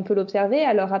et on peut l'observer.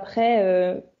 Alors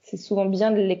après, c'est souvent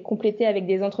bien de les compléter avec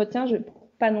des entretiens, je ne peux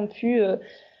pas non plus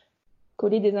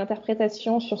coller des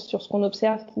interprétations sur ce qu'on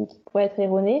observe qui pourraient être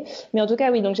erronées. Mais en tout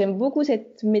cas, oui, donc j'aime beaucoup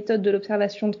cette méthode de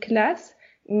l'observation de classe,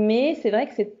 mais c'est vrai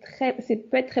que c'est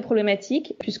peut être très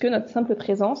problématique puisque notre simple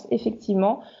présence,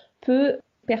 effectivement, peut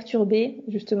perturber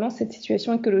justement cette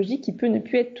situation écologique qui peut ne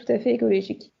plus être tout à fait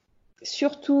écologique.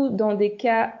 Surtout dans des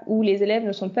cas où les élèves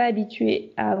ne sont pas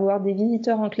habitués à avoir des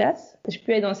visiteurs en classe. Je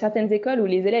peux être dans certaines écoles où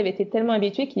les élèves étaient tellement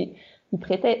habitués qu'ils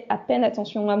prêtaient à peine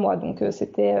attention à moi. Donc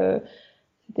c'était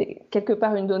quelque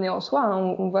part une donnée en soi.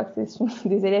 Hein. On voit que ce sont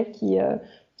des élèves qui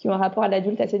ont un rapport à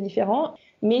l'adulte assez différent.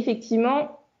 Mais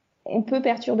effectivement, on peut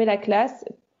perturber la classe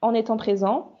en étant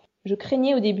présent. Je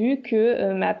craignais au début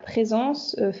que ma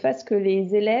présence fasse que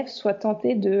les élèves soient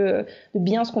tentés de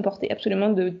bien se comporter, absolument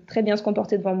de très bien se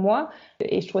comporter devant moi.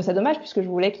 Et je trouvais ça dommage puisque je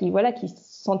voulais qu'ils se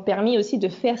sentent permis aussi de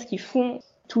faire ce qu'ils font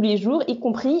tous les jours, y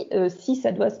compris si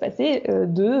ça doit se passer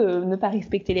de ne pas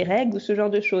respecter les règles ou ce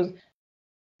genre de choses.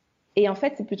 Et en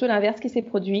fait, c'est plutôt l'inverse qui s'est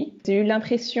produit. J'ai eu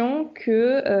l'impression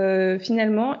que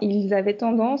finalement, ils avaient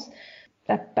tendance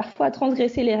parfois à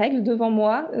transgresser les règles devant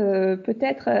moi,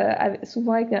 peut-être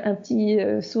souvent avec un petit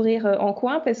sourire en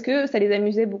coin, parce que ça les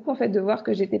amusait beaucoup en fait de voir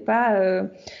que j'étais pas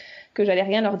que j'allais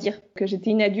rien leur dire, que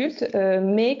j'étais une adulte,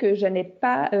 mais que j'allais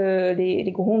pas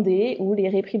les gronder ou les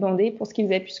réprimander pour ce qu'ils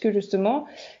faisaient, puisque justement,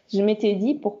 je m'étais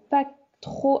dit pour pas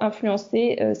trop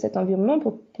influencer cet environnement,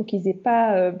 pour qu'ils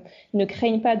ne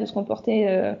craignent pas de se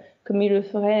comporter comme ils le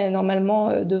feraient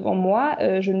normalement devant moi,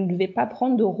 je ne devais pas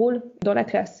prendre de rôle dans la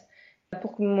classe.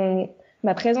 Pour que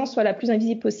ma présence soit la plus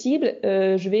invisible possible,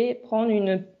 je vais prendre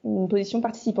une position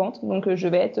participante. Donc, je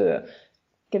vais être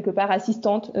quelque part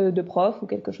assistante de prof ou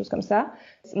quelque chose comme ça.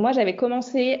 Moi, j'avais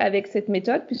commencé avec cette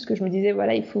méthode puisque je me disais,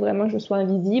 voilà, il faut vraiment que je sois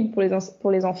invisible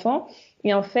pour les enfants.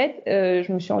 Et en fait,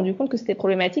 je me suis rendu compte que c'était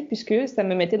problématique puisque ça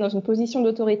me mettait dans une position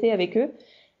d'autorité avec eux.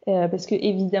 Parce que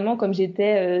évidemment, comme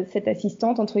j'étais cette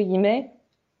assistante, entre guillemets,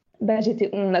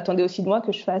 on attendait aussi de moi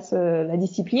que je fasse la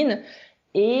discipline.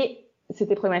 Et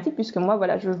c'était problématique puisque moi,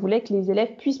 voilà, je voulais que les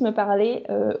élèves puissent me parler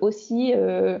aussi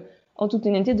en toute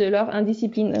honnêteté de leur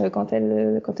indiscipline quand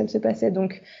elle se passait.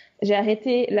 Donc, j'ai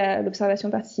arrêté l'observation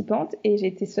participante et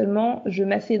je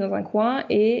m'asseyais dans un coin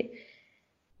et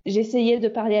j'essayais de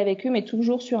parler avec eux, mais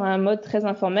toujours sur un mode très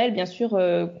informel. Bien sûr,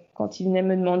 quand ils venaient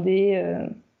me demander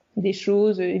des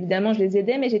choses, évidemment, je les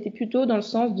aidais, mais j'étais plutôt dans le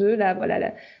sens de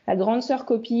la grande sœur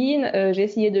copine.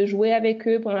 J'essayais de jouer avec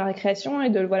eux pendant la récréation et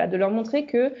de leur montrer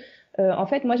que en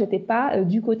fait, moi, j'étais pas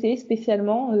du côté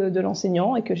spécialement de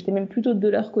l'enseignant et que j'étais même plutôt de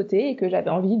leur côté et que j'avais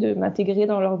envie de m'intégrer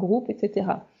dans leur groupe, etc.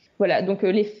 Voilà, donc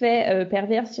l'effet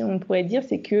pervers, si on pourrait dire,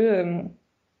 c'est que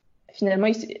finalement,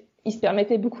 ils se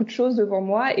permettaient beaucoup de choses devant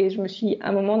moi et je me suis à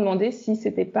un moment demandé si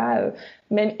c'était pas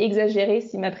même exagéré,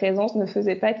 si ma présence ne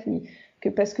faisait pas que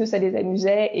parce que ça les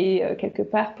amusait et quelque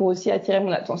part pour aussi attirer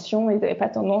mon attention, ils n'avaient pas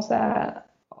tendance à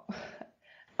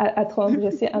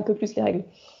transgresser un peu plus les règles.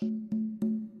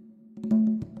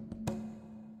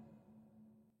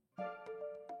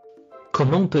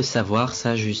 Comment on peut savoir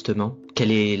ça justement?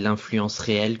 Quelle est l'influence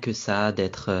réelle que ça a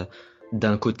d'être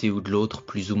d'un côté ou de l'autre,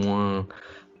 plus ou moins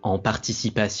en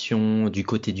participation du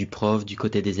côté du prof, du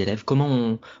côté des élèves?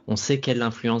 Comment on sait quelle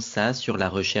influence ça a sur la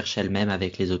recherche elle-même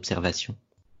avec les observations?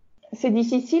 C'est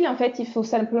difficile, en fait, il faut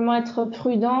simplement être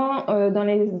prudent dans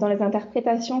les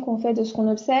interprétations qu'on fait de ce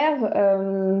qu'on observe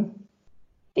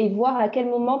et voir à quel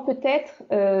moment peut-être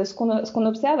ce qu'on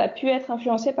observe a pu être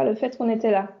influencé par le fait qu'on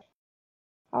était là.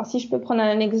 Alors si je peux prendre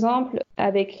un exemple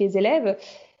avec les élèves,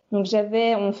 donc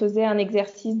on faisait un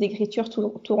exercice d'écriture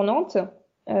tournante,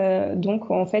 donc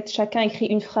en fait chacun écrit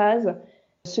une phrase,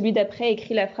 celui d'après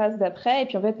écrit la phrase d'après, et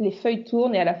puis en fait les feuilles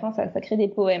tournent et à la fin ça crée des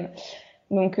poèmes.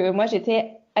 Donc moi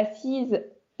j'étais assise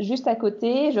juste à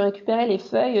côté, je récupérais les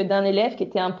feuilles d'un élève qui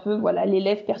était un peu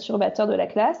l'élève perturbateur de la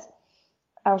classe.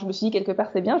 Alors je me suis dit quelque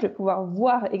part c'est bien, je vais pouvoir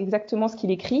voir exactement ce qu'il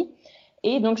écrit,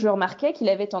 et donc je remarquais qu'il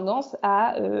avait tendance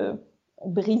à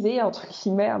briser entre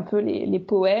guillemets un peu les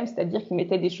poèmes, c'est-à-dire qu'il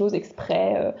mettait des choses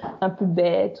exprès un peu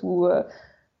bêtes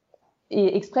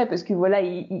et exprès parce que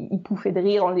il pouffait de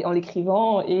rire en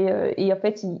l'écrivant et en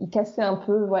fait il cassait un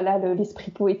peu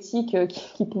l'esprit poétique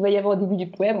qui pouvait y avoir au début du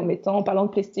poème en parlant de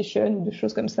PlayStation ou de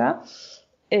choses comme ça,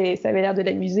 et ça avait l'air de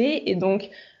l'amuser. Et donc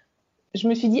je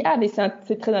me suis dit, mais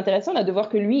c'est très intéressant là, de voir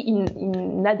que lui, il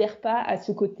n'adhère pas à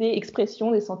ce côté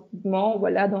expression des sentiments,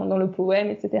 voilà, dans le poème,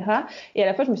 etc. Et à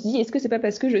la fois, je me suis dit, est-ce que c'est pas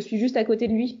parce que je suis juste à côté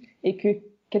de lui et que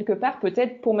quelque part,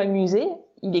 peut-être pour m'amuser,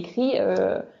 il écrit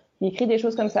des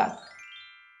choses comme ça.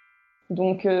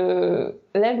 Donc là,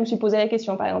 je me suis posé la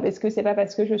question, par exemple, est-ce que c'est pas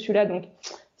parce que je suis là? Donc,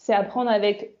 c'est à prendre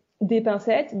avec des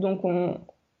pincettes. Donc,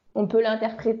 on peut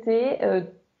l'interpréter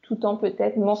tout en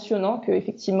peut-être mentionnant que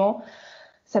effectivement,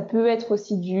 ça peut être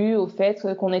aussi dû au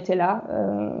fait qu'on était là.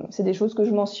 C'est des choses que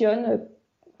je mentionne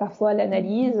parfois à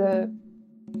l'analyse.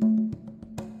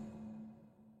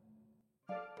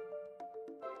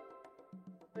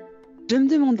 Je me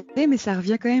demandais, mais ça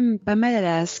revient quand même pas mal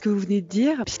à ce que vous venez de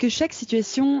dire, puisque chaque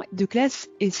situation de classe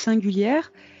est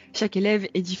singulière, chaque élève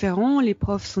est différent, les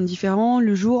profs sont différents,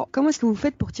 le jour. Comment est-ce que vous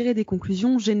faites pour tirer des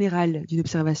conclusions générales d'une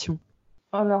observation?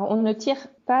 Alors, on ne tire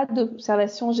pas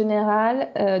d'observation générale,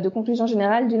 de conclusion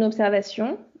générale d'une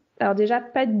observation. Alors déjà,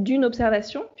 pas d'une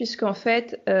observation, puisqu'en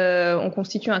fait, on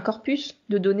constitue un corpus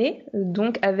de données,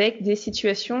 donc avec des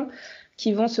situations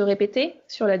qui vont se répéter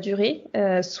sur la durée,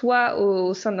 soit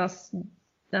au sein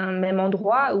d'un même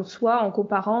endroit, ou soit en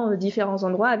comparant différents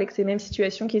endroits avec ces mêmes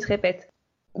situations qui se répètent.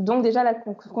 Donc déjà, la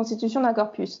constitution d'un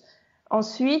corpus.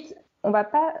 Ensuite, on va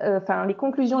pas, les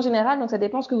conclusions générales, donc ça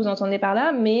dépend ce que vous entendez par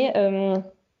là, mais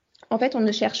en fait, on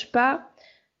ne cherche pas,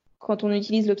 quand on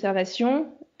utilise l'observation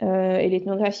et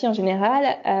l'ethnographie en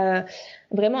général,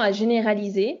 vraiment à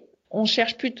généraliser. On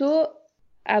cherche plutôt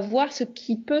à voir ce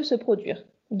qui peut se produire.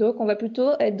 Donc, on va plutôt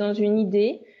être dans une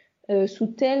idée, sous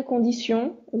telles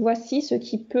conditions, voici ce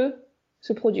qui peut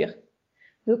se produire.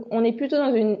 Donc, on est plutôt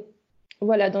dans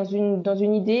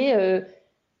une idée,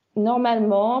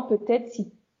 normalement, peut-être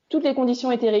si toutes les conditions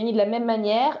étaient réunies de la même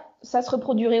manière, ça se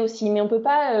reproduirait aussi. Mais on peut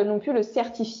pas non plus le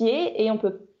certifier et on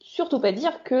peut surtout pas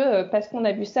dire que parce qu'on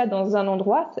a vu ça dans un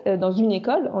endroit, dans une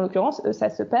école, en l'occurrence, ça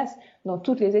se passe dans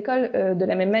toutes les écoles de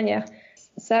la même manière.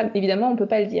 Ça, évidemment, on peut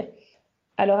pas le dire.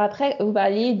 Alors après, vous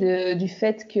parliez du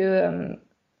fait que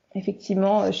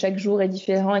effectivement chaque jour est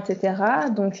différent, etc.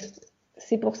 Donc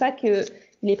c'est pour ça que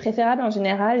il est préférable en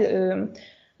général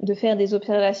de faire des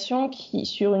observations qui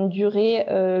sur une durée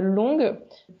longue,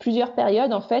 plusieurs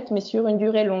périodes en fait, mais sur une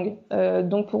durée longue.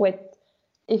 Donc pour être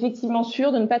effectivement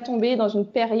sûr de ne pas tomber dans une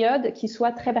période qui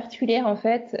soit très particulière en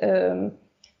fait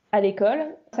à l'école.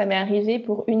 Ça m'est arrivé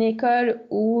pour une école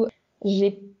où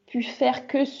j'ai pu faire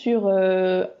que sur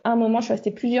un moment, je suis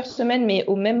restée plusieurs semaines, mais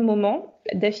au même moment,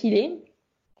 d'affilée.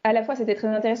 À la fois, c'était très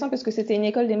intéressant parce que c'était une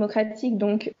école démocratique,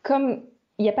 donc comme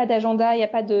il n'y a pas d'agenda, il n'y a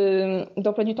pas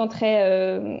d'emploi du temps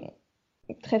très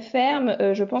ferme,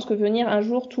 je pense que venir un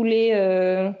jour tous les,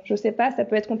 je sais pas, ça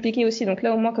peut être compliqué aussi. Donc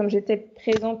là, au moins, comme j'étais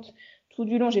présente tout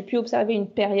du long, j'ai pu observer une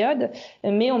période,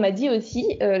 mais on m'a dit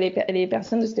aussi, les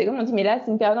personnes de cette école m'ont dit, mais là,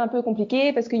 c'est une période un peu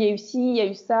compliquée parce qu'il y a eu ci, il y a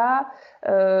eu ça.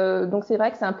 Donc c'est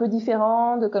vrai que c'est un peu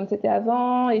différent de comme c'était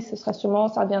avant et ça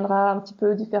reviendra un petit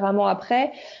peu différemment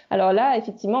après. Alors là,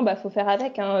 effectivement, faut faire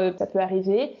avec, ça peut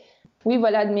arriver. Oui,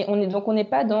 voilà, mais on n'est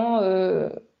pas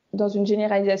dans une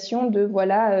généralisation de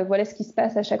voilà ce qui se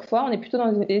passe à chaque fois. On est plutôt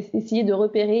dans essayer de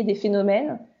repérer des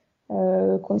phénomènes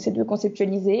qu'on essaie de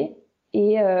conceptualiser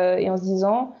et en se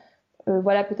disant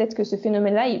voilà, peut-être que ce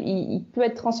phénomène-là, il peut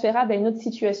être transférable à une autre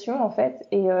situation, en fait,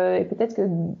 et peut-être que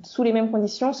sous les mêmes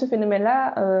conditions, ce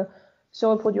phénomène-là se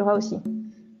reproduira aussi.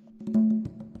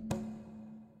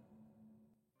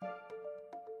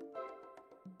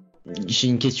 J'ai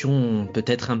une question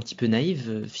peut-être un petit peu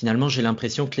naïve. Finalement, j'ai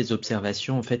l'impression que les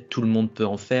observations, en fait, tout le monde peut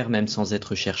en faire, même sans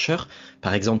être chercheur.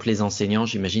 Par exemple, les enseignants,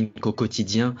 j'imagine qu'au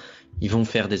quotidien, ils vont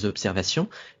faire des observations.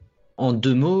 En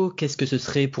 2 mots, qu'est-ce que ce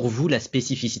serait pour vous la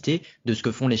spécificité de ce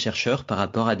que font les chercheurs par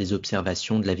rapport à des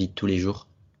observations de la vie de tous les jours?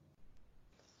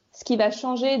 Ce qui va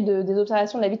changer des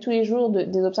observations de la vie de tous les jours,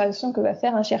 des observations que va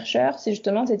faire un chercheur, c'est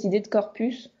justement cette idée de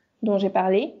corpus dont j'ai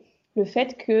parlé, le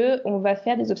fait qu'on va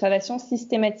faire des observations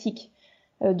systématiques.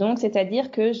 Donc, c'est-à-dire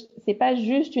que c'est pas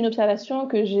juste une observation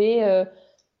que j'ai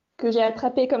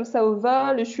attrapée comme ça au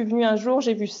vol. Je suis venue un jour,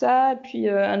 j'ai vu ça, puis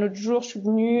un autre jour, je suis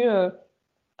venue...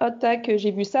 tac,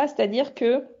 j'ai vu ça, c'est-à-dire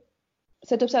que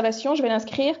cette observation, je vais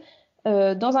l'inscrire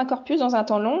dans un corpus, dans un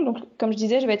temps long. Donc, comme je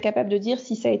disais, je vais être capable de dire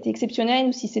si ça a été exceptionnel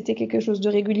ou si c'était quelque chose de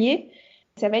régulier.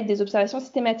 Ça va être des observations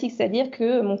systématiques, c'est-à-dire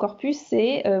que mon corpus,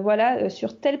 c'est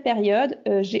sur telle période,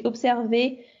 j'ai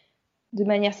observé de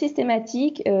manière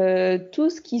systématique tout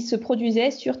ce qui se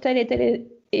produisait sur tel et tel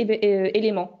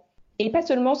élément. Et pas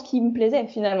seulement ce qui me plaisait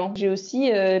finalement. J'ai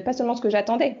aussi pas seulement ce que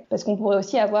j'attendais, parce qu'on pourrait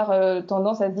aussi avoir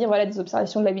tendance à se dire voilà des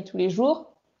observations de la vie de tous les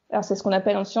jours. Alors c'est ce qu'on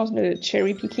appelle en science le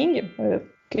cherry picking.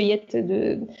 cueillette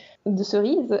de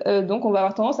cerises. Donc, on va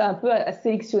avoir tendance à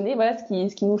sélectionner, voilà,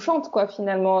 ce qui nous chante, quoi,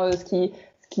 finalement, ce qui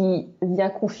vient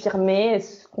confirmer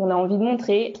ce qu'on a envie de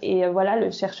montrer. Et voilà,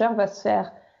 le chercheur va se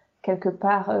faire quelque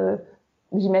part,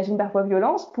 j'imagine par voie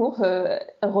violence, pour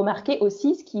remarquer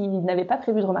aussi ce qu'il n'avait pas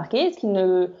prévu de remarquer, ce qui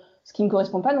ne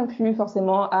correspond pas non plus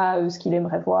forcément à ce qu'il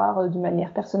aimerait voir d'une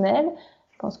manière personnelle.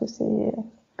 Je pense que c'est à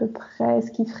peu près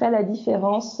ce qui ferait la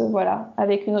différence, voilà,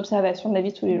 avec une observation de la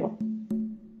vie de tous les jours.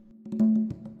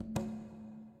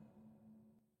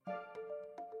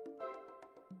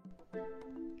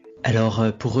 Alors,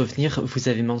 pour revenir, vous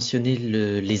avez mentionné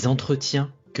les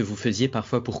entretiens que vous faisiez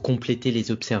parfois pour compléter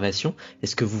les observations.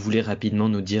 Est-ce que vous voulez rapidement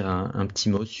nous dire un petit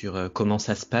mot sur comment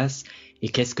ça se passe et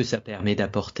qu'est-ce que ça permet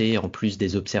d'apporter en plus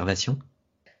des observations ?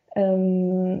 Ça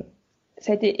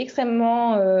a été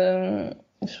extrêmement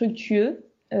fructueux.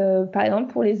 Par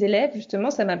exemple, pour les élèves, justement,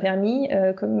 ça m'a permis,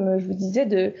 comme je vous disais,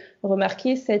 de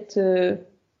remarquer cette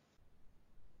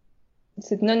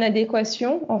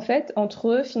non-adéquation, en fait,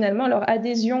 entre finalement leur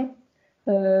adhésion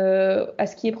à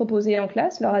ce qui est proposé en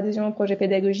classe, leur adhésion au projet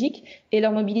pédagogique et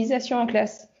leur mobilisation en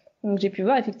classe. Donc j'ai pu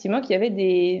voir effectivement qu'il y avait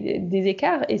des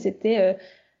écarts et c'était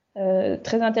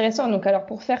très intéressant. Donc alors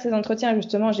pour faire ces entretiens,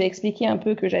 justement, j'ai expliqué un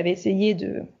peu que j'avais essayé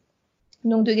de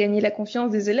gagner la confiance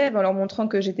des élèves en leur montrant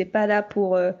que j'étais pas là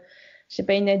pour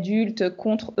une adulte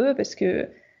contre eux, parce que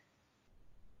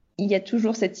il y a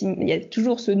toujours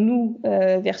ce nous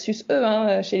versus eux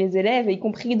chez les élèves, y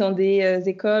compris dans des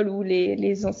écoles où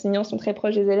les enseignants sont très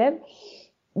proches des élèves.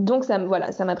 Donc ça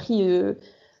m'a pris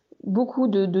beaucoup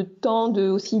de temps,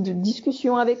 aussi de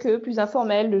discussion avec eux, plus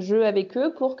informelle, de jeu avec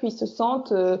eux, pour qu'ils se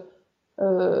sentent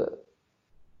à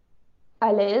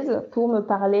l'aise pour me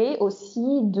parler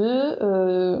aussi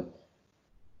de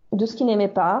ce qu'ils n'aimaient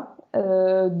pas,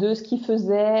 de ce qu'ils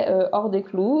faisaient hors des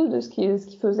clous, de ce qu'ils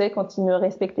faisaient quand ils ne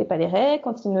respectaient pas les règles,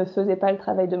 quand ils ne faisaient pas le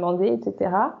travail demandé, etc.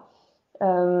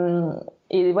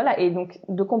 Et voilà, et donc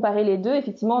de comparer les deux,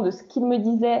 effectivement, de ce qu'ils me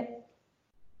disaient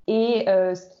et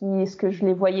ce que je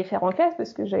les voyais faire en classe,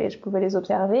 parce que je pouvais les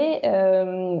observer,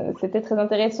 c'était très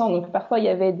intéressant. Donc parfois il y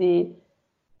avait des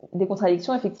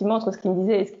contradictions effectivement entre ce qu'ils me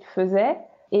disaient et ce qu'ils faisaient,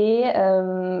 et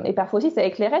parfois aussi ça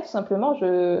éclairait tout simplement.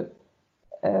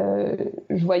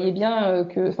 Je voyais bien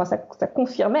que, ça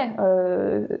confirmait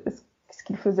ce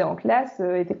qu'ils faisaient en classe,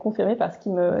 était confirmé par ce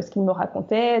qu'ils me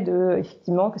racontaient,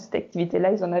 effectivement que cette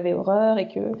activité-là ils en avaient horreur et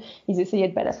que ils essayaient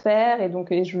de pas la faire, et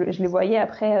donc je les voyais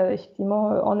après effectivement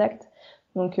en acte.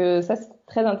 Donc ça c'est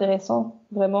très intéressant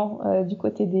vraiment du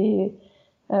côté des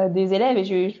élèves, et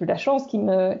j'ai eu la chance qu'ils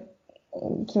me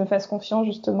fassent confiance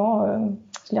justement.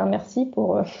 Je les remercie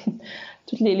pour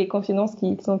toutes les confidences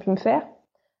qu'ils ont pu me faire.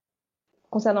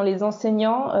 Concernant les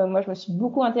enseignants, moi je me suis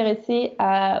beaucoup intéressée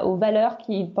aux valeurs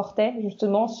qu'ils portaient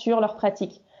justement sur leur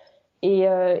pratique. Et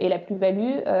la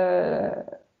plus-value,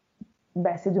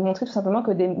 c'est de montrer tout simplement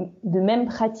que de mêmes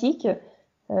pratiques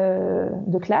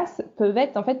de classe peuvent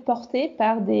être en fait portées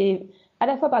à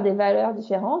la fois par des valeurs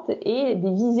différentes et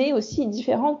des visées aussi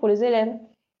différentes pour les élèves.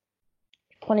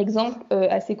 Je prends l'exemple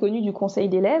assez connu du conseil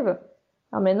d'élèves.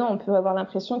 Alors maintenant, on peut avoir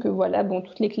l'impression que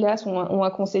toutes les classes ont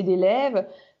un conseil d'élèves.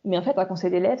 Mais en fait, un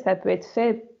conseil d'élèves, ça peut être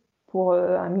fait pour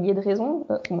un millier de raisons.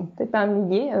 Peut-être pas un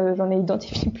millier, j'en ai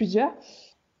identifié plusieurs.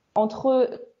 Entre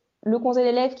le conseil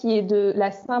d'élèves qui est de la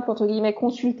simple, entre guillemets,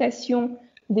 consultation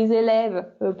des élèves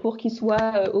pour qu'ils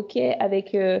soient OK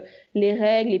avec les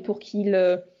règles et pour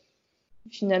qu'ils,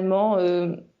 finalement,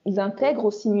 ils intègrent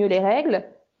aussi mieux les règles,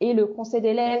 et le conseil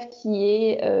d'élèves qui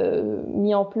est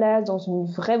mis en place dans une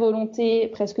vraie volonté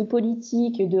presque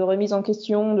politique de remise en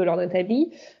question de l'ordre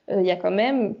établi, il y a quand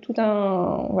même tout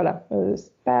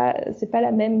c'est pas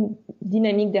la même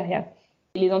dynamique derrière.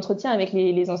 Les entretiens avec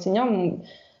les enseignants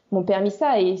m'ont permis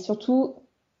ça, et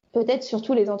peut-être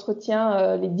surtout les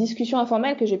entretiens, les discussions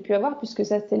informelles que j'ai pu avoir, puisque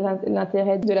ça c'est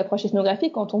l'intérêt de l'approche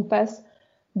ethnographique. Quand on passe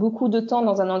beaucoup de temps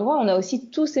dans un endroit, on a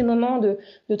aussi tous ces moments de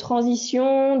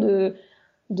transition, de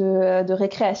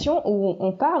récréation, où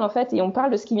on parle en fait, et on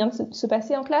parle de ce qui vient de se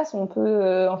passer en classe.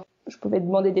 Je pouvais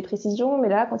demander des précisions, mais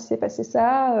là, quand il s'est passé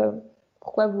ça,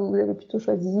 pourquoi vous avez plutôt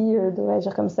choisi de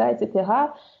réagir comme ça, etc.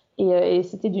 Et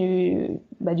c'était d'une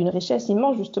richesse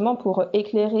immense justement pour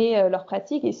éclairer leur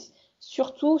pratique, et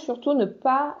surtout ne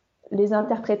pas les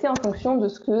interpréter en fonction de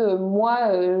ce que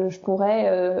moi je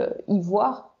pourrais y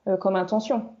voir comme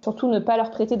intention. Surtout ne pas leur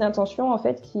prêter d'intention en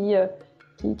fait qui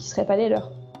seraient pas les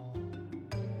leurs.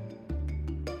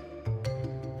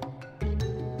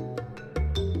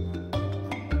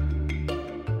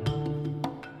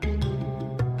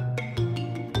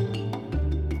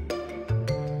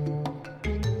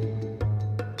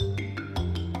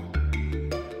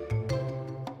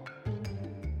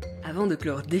 Avant de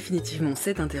clore définitivement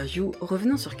cette interview,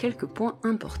 revenons sur quelques points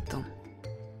importants.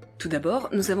 Tout d'abord,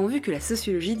 nous avons vu que la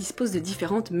sociologie dispose de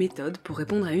différentes méthodes pour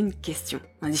répondre à une question.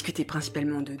 On a discuté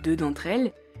principalement de deux d'entre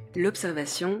elles,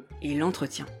 l'observation et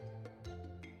l'entretien.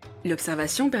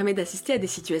 L'observation permet d'assister à des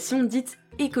situations dites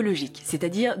écologiques,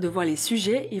 c'est-à-dire de voir les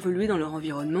sujets évoluer dans leur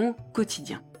environnement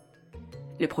quotidien.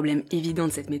 Le problème évident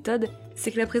de cette méthode,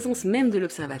 c'est que la présence même de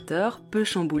l'observateur peut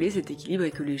chambouler cet équilibre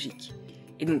écologique.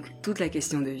 Et donc, toute la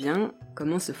question devient,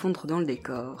 comment se fondre dans le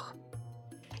décor ?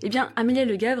 Eh bien, Amélia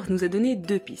Le Gavre nous a donné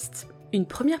deux pistes. Une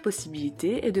première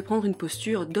possibilité est de prendre une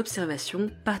posture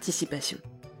d'observation-participation.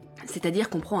 C'est-à-dire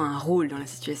qu'on prend un rôle dans la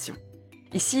situation.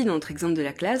 Ici, dans notre exemple de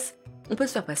la classe, on peut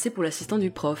se faire passer pour l'assistant du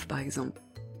prof, par exemple.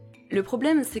 Le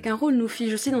problème, c'est qu'un rôle nous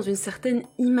fige aussi dans une certaine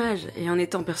image, et en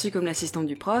étant perçu comme l'assistant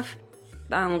du prof,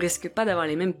 on risque pas d'avoir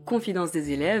les mêmes confidences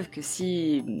des élèves que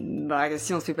si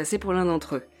on se fait passer pour l'un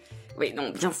d'entre eux. Oui,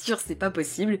 non, bien sûr, c'est pas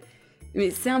possible,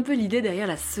 mais c'est un peu l'idée derrière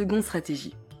la seconde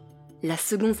stratégie. La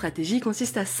seconde stratégie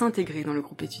consiste à s'intégrer dans le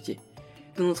groupe étudié.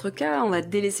 Dans notre cas, on va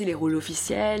délaisser les rôles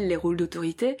officiels, les rôles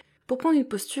d'autorité, pour prendre une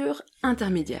posture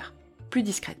intermédiaire, plus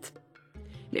discrète.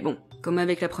 Mais bon, comme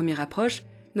avec la première approche,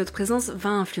 notre présence va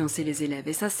influencer les élèves,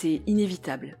 et ça c'est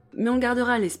inévitable, mais on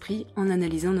gardera à l'esprit en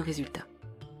analysant nos résultats.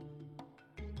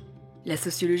 La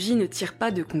sociologie ne tire pas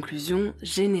de conclusion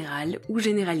générale ou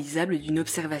généralisable d'une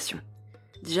observation.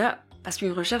 Déjà, parce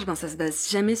qu'une recherche, ça se base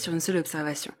jamais sur une seule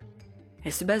observation.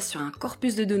 Elle se base sur un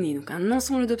corpus de données, donc un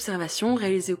ensemble d'observations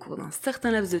réalisées au cours d'un certain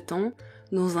laps de temps,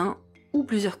 dans un ou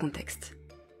plusieurs contextes.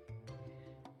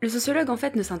 Le sociologue en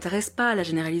fait ne s'intéresse pas à la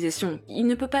généralisation. Il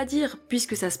ne peut pas dire,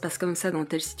 puisque ça se passe comme ça dans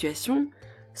telle situation,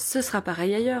 ce sera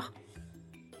pareil ailleurs.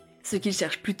 Ce qu'il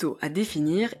cherche plutôt à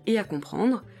définir et à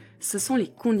comprendre, ce sont les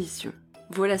conditions.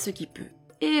 Voilà ce qui peut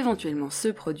éventuellement se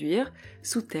produire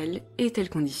sous telle et telle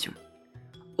condition.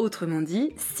 Autrement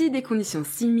dit, si des conditions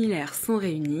similaires sont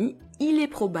réunies, il est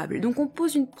probable, donc on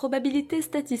pose une probabilité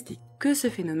statistique, que ce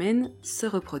phénomène se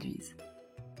reproduise.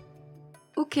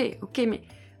 Ok, mais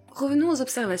revenons aux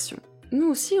observations. Nous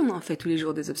aussi on en fait tous les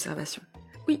jours des observations.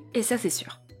 Oui, et ça c'est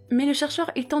sûr. Mais le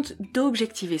chercheur, il tente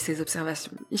d'objectiver ces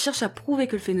observations. Il cherche à prouver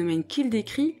que le phénomène qu'il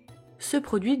décrit se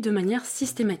produit de manière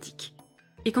systématique.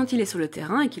 Et quand il est sur le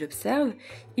terrain et qu'il observe,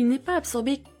 il n'est pas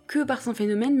absorbé que par son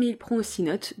phénomène, mais il prend aussi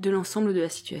note de l'ensemble de la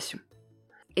situation.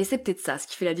 Et c'est peut-être ça ce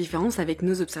qui fait la différence avec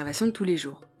nos observations de tous les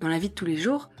jours. Dans la vie de tous les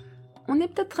jours, on est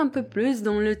peut-être un peu plus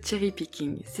dans le cherry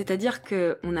picking, c'est-à-dire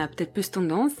qu'on a peut-être plus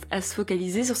tendance à se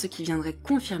focaliser sur ce qui viendrait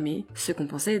confirmer ce qu'on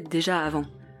pensait déjà avant.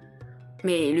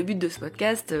 Mais le but de ce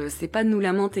podcast, c'est pas de nous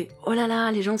lamenter. Oh là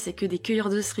là, les gens c'est que des cueilleurs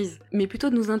de cerises. Mais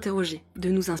plutôt de nous interroger, de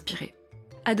nous inspirer.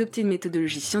 Adopter une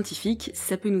méthodologie scientifique,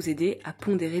 ça peut nous aider à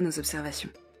pondérer nos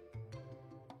observations.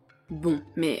 Bon,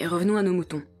 mais revenons à nos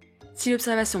moutons. Si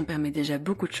l'observation permet déjà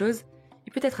beaucoup de choses,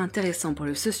 il peut être intéressant pour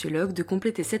le sociologue de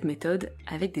compléter cette méthode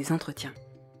avec des entretiens.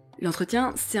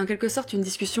 L'entretien, c'est en quelque sorte une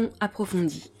discussion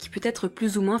approfondie, qui peut être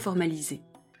plus ou moins formalisée.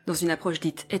 Dans une approche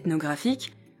dite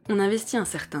ethnographique, on investit un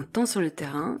certain temps sur le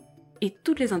terrain, et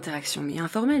toutes les interactions, mais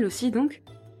informelles aussi donc,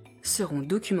 seront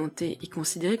documentées et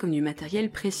considérées comme du matériel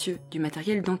précieux, du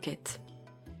matériel d'enquête.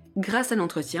 Grâce à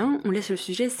l'entretien, on laisse le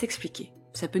sujet s'expliquer.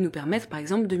 Ça peut nous permettre par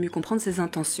exemple de mieux comprendre ses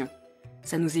intentions.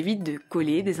 Ça nous évite de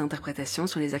coller des interprétations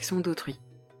sur les actions d'autrui.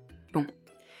 Bon,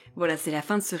 voilà, c'est la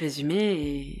fin de ce résumé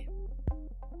et...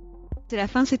 C'est la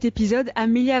fin de cet épisode.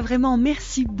 Amélia, vraiment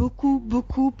merci beaucoup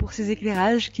pour ces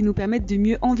éclairages qui nous permettent de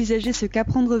mieux envisager ce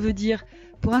qu'apprendre veut dire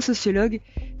pour un sociologue.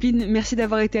 Pline, merci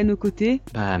d'avoir été à nos côtés.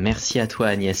 Merci à toi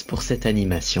Agnès pour cette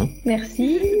animation.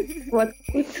 Merci pour votre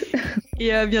écoute.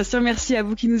 Et bien sûr, merci à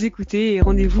vous qui nous écoutez et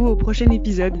rendez-vous au prochain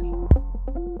épisode.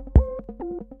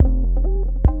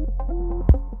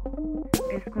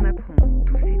 Est-ce qu'on apprend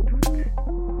tous et toutes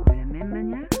de la même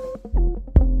manière ?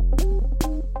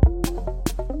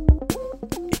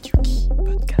 Eduki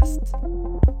Podcast.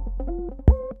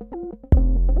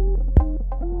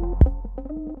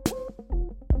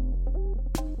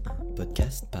 Un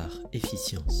podcast par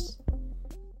Efficience.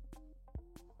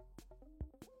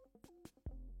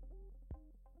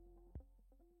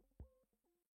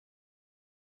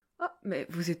 Oh, mais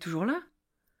vous êtes toujours là ?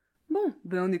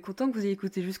 Bon, on est content que vous ayez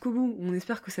écouté jusqu'au bout, on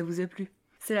espère que ça vous a plu.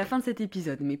 C'est la fin de cet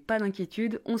épisode, mais pas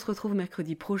d'inquiétude, on se retrouve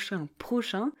mercredi prochain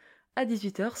à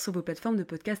 18h sur vos plateformes de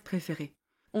podcast préférées.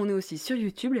 On est aussi sur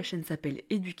YouTube, la chaîne s'appelle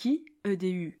Eduki,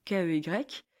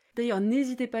 E-D-U-K-E-Y. D'ailleurs,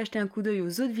 n'hésitez pas à jeter un coup d'œil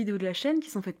aux autres vidéos de la chaîne qui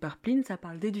sont faites par Pline, ça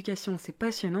parle d'éducation, c'est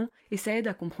passionnant, et ça aide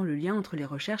à comprendre le lien entre les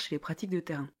recherches et les pratiques de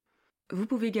terrain. Vous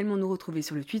pouvez également nous retrouver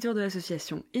sur le Twitter de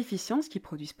l'association Efficience qui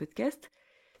produit ce podcast.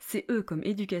 C'est E comme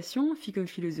éducation, Phi comme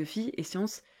philosophie et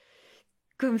science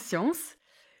comme science.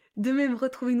 De même,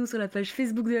 retrouvez-nous sur la page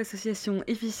Facebook de l'association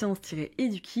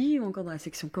Efficience-Eduki ou encore dans la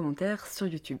section commentaires sur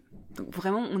YouTube. Donc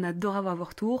vraiment, on adore avoir vos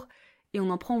retours et on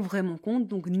en prend vraiment compte,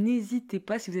 donc n'hésitez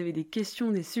pas si vous avez des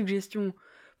questions, des suggestions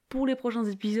pour les prochains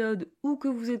épisodes ou que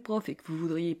vous êtes prof et que vous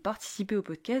voudriez participer au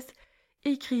podcast,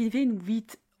 écrivez-nous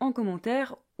vite en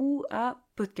commentaire ou à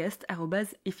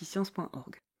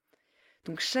podcast@efficience.org.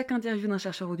 Donc chaque interview d'un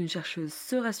chercheur ou d'une chercheuse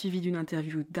sera suivie d'une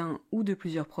interview d'un ou de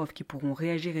plusieurs profs qui pourront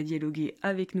réagir et dialoguer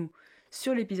avec nous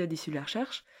sur l'épisode issu de la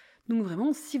recherche. Donc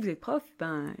vraiment, si vous êtes prof,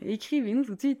 écrivez-nous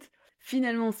tout de suite.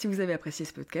 Finalement, si vous avez apprécié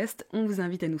ce podcast, on vous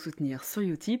invite à nous soutenir sur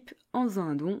Utip en faisant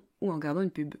un don ou en regardant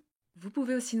une pub. Vous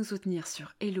pouvez aussi nous soutenir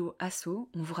sur Hello Asso.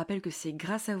 On vous rappelle que c'est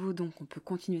grâce à vos dons qu'on peut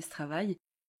continuer ce travail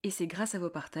et c'est grâce à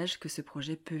vos partages que ce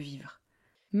projet peut vivre.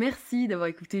 Merci d'avoir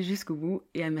écouté jusqu'au bout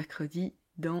et à mercredi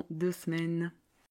dans 2 semaines.